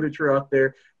ton of literature out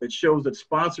there that shows that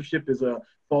sponsorship is a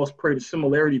false prey to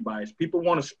similarity bias. People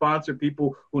want to sponsor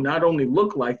people who not only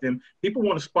look like them, people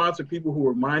want to sponsor people who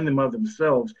remind them of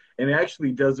themselves, and it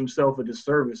actually does themselves a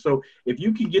disservice. So if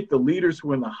you can get the leaders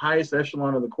who are in the highest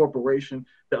echelon of the corporation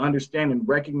to understand and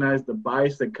recognize the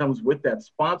bias that comes with that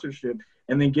sponsorship,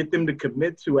 and then get them to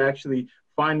commit to actually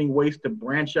finding ways to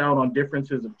branch out on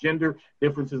differences of gender,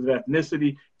 differences of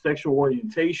ethnicity, sexual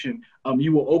orientation,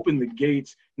 you will open the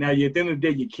gates. Now, at the end of the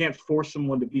day, you can't force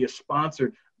someone to be a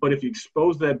sponsor, but if you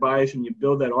expose that bias and you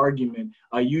build that argument,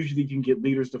 usually you can get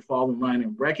leaders to fall in line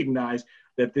and recognize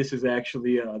that this is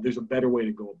actually, there's a better way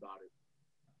to go about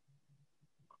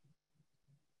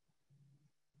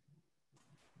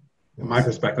it. In my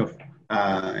perspective,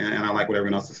 and I like what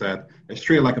everyone else has said, it's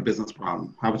treated like a business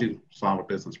problem. How would you solve a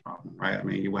business problem, right? I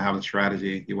mean, you will have a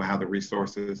strategy, you will have the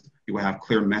resources, you will have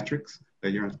clear metrics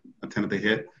that you're intended to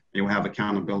hit, and you will have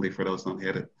accountability for those who don't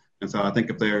hit it. And so I think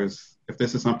if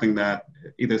this is something that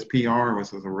either is PR or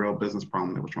this is a real business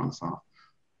problem that we're trying to solve.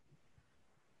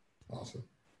 Awesome.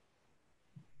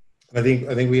 I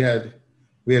think we had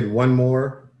one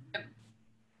more.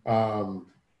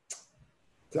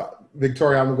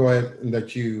 Victoria, I'm gonna go ahead and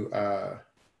let you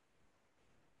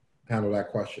handle that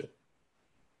question.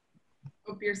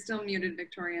 Oh, you're still muted,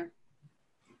 Victoria.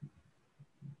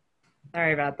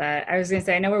 Sorry about that. I was going to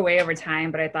say, I know we're way over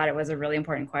time, but I thought it was a really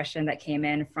important question that came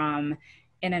in from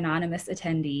an anonymous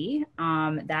attendee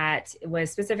that was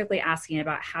specifically asking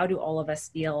about how do all of us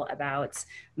feel about,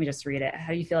 let me just read it.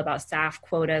 How do you feel about staff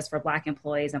quotas for Black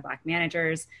employees and Black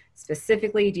managers?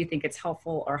 Specifically, do you think it's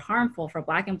helpful or harmful for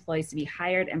Black employees to be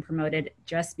hired and promoted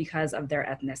just because of their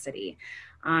ethnicity?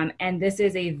 And this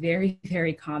is a very,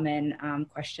 very common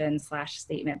question /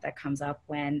 statement that comes up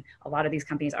when a lot of these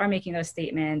companies are making those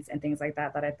statements and things like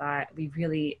that, that I thought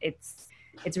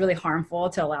it's really harmful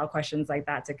to allow questions like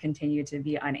that to continue to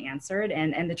be unanswered.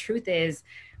 And the truth is,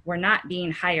 we're not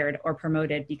being hired or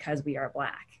promoted because we are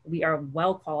Black. We are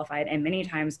well qualified and many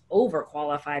times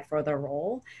overqualified for the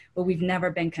role, but we've never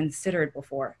been considered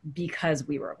before because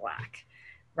we were Black.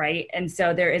 Right. And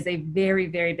so there is a very,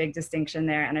 very big distinction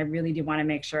there. And I really do want to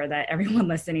make sure that everyone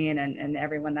listening and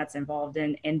everyone that's involved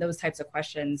in those types of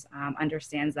questions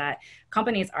understands that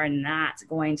companies are not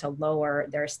going to lower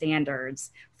their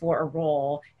standards for a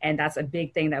role. And that's a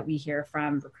big thing that we hear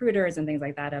from recruiters and things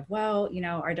like that of, well, you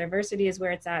know, our diversity is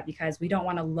where it's at because we don't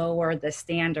want to lower the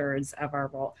standards of our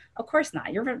role. Of course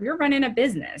not. You're running a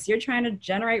business. You're trying to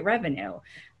generate revenue.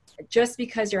 Just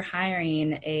because you're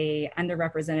hiring a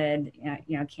underrepresented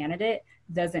candidate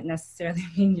doesn't necessarily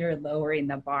mean you're lowering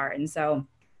the bar. And so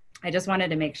I just wanted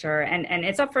to make sure, and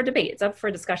it's up for debate, it's up for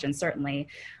discussion, certainly,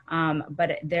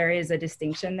 but there is a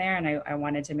distinction there. And I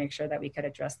wanted to make sure that we could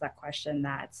address that question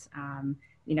that,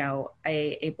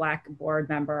 a Black board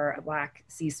member, a Black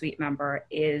C-suite member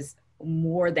is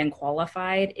more than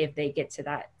qualified if they get to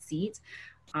that seat.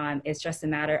 It's just a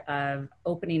matter of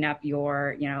opening up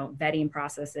your, vetting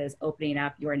processes, opening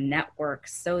up your network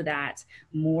so that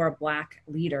more Black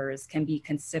leaders can be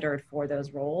considered for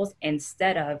those roles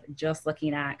instead of just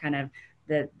looking at kind of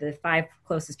the 5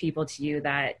 closest people to you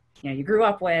that, you grew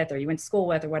up with or you went to school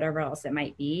with or whatever else it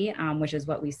might be, which is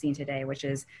what we've seen today, which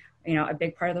is, a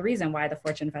big part of the reason why the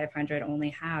Fortune 500 only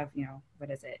have, what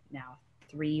is it now?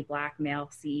 3 Black male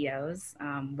CEOs,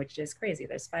 which is crazy.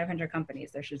 There's 500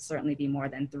 companies. There should certainly be more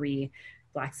than 3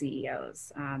 Black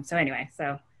CEOs. So anyway,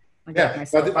 so I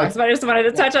just wanted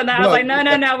to touch on that. I was like,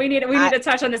 no, we need to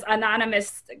touch on this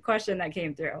anonymous question that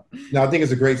came through. No, I think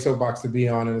it's a great soapbox to be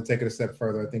on, and to take it a step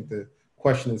further, I think the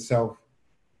question itself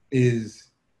is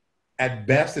at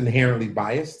best inherently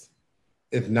biased,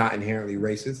 if not inherently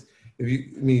racist. If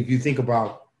you think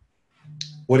about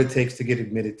what it takes to get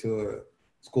admitted to a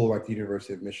school like the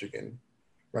University of Michigan,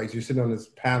 right? So you're sitting on this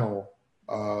panel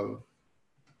of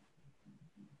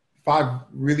 5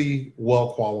 really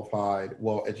well-qualified,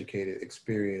 well-educated,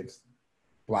 experienced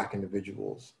Black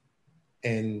individuals.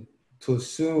 And to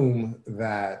assume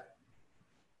that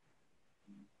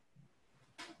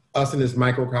us in this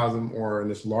microcosm or in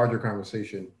this larger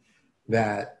conversation,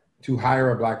 that to hire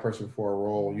a Black person for a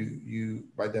role, you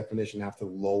by definition have to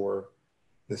lower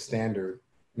the standard.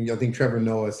 I think Trevor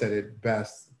Noah said it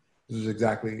best. This is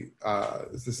exactly,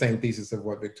 it's the same thesis of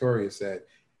what Victoria said.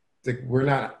 It's like, we're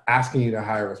not asking you to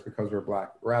hire us because we're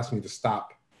Black. We're asking you to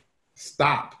stop,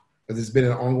 because it's been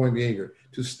an ongoing behavior,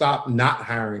 to stop not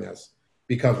hiring us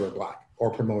because we're Black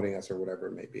or promoting us or whatever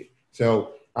it may be.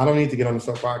 So I don't need to get on the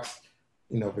soapbox.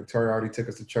 Victoria already took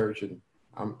us to church, and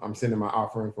I'm sending my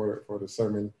offering for the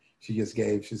sermon she just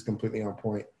gave. She's completely on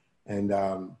point. And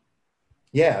I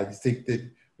just think that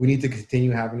we need to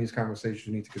continue having these conversations.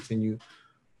 We need to continue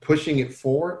pushing it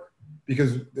forward,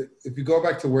 because if you go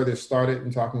back to where this started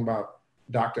and talking about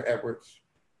Dr. Edwards,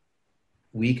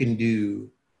 we can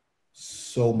do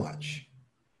so much.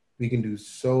 We can do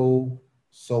so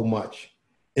much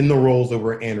in the roles that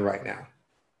we're in right now.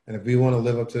 And if we want to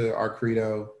live up to our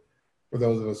credo, for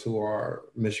those of us who are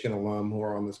Michigan alum who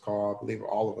are on this call, I believe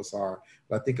all of us are,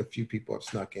 but I think a few people have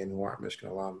snuck in who aren't Michigan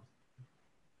alum.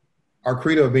 Our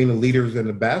credo of being the leaders and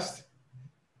the best,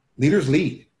 leaders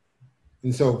lead.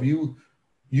 And so if you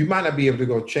might not be able to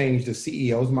go change the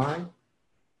CEO's mind,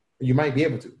 you might be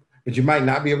able to, but you might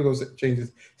not be able to go change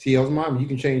the CEO's mind, but you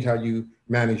can change how you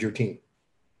manage your team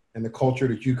and the culture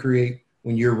that you create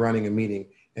when you're running a meeting.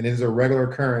 And it is a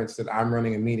regular occurrence that I'm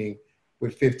running a meeting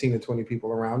with 15 to 20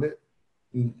 people around it.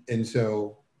 And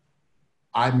so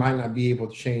I might not be able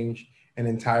to change an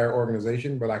entire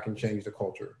organization, but I can change the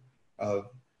culture of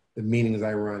the meetings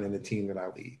I run and the team that I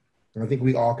lead. And I think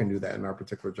we all can do that in our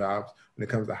particular jobs when it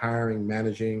comes to hiring,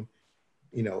 managing,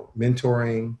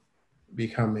 mentoring,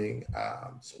 becoming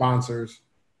sponsors,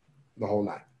 the whole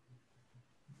nine.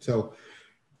 So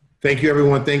thank you,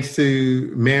 everyone. Thanks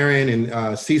to Marin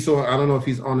and Cecil. I don't know if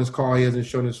he's on this call. He hasn't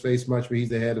shown his face much, but he's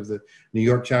the head of the New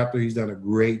York chapter. He's done a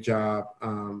great job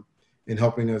in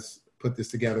helping us put this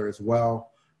together as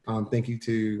well. Thank you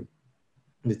to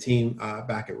the team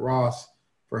back at Ross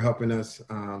for helping us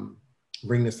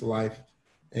bring this to life.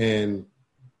 And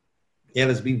yeah,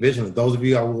 let's be vigilant. Those of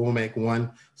you, I will make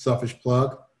one selfish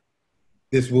plug.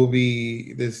 This will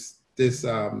be, this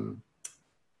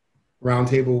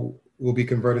roundtable will be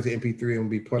converted to MP3 and will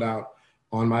be put out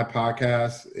on my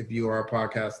podcast. If you are a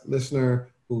podcast listener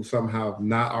who somehow have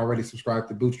not already subscribed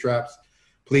to Bootstraps,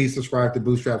 please subscribe to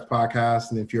Bootstraps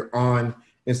Podcast. And if you're on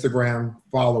Instagram,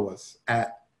 follow us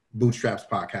at Bootstraps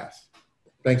Podcast.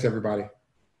 Thanks, everybody.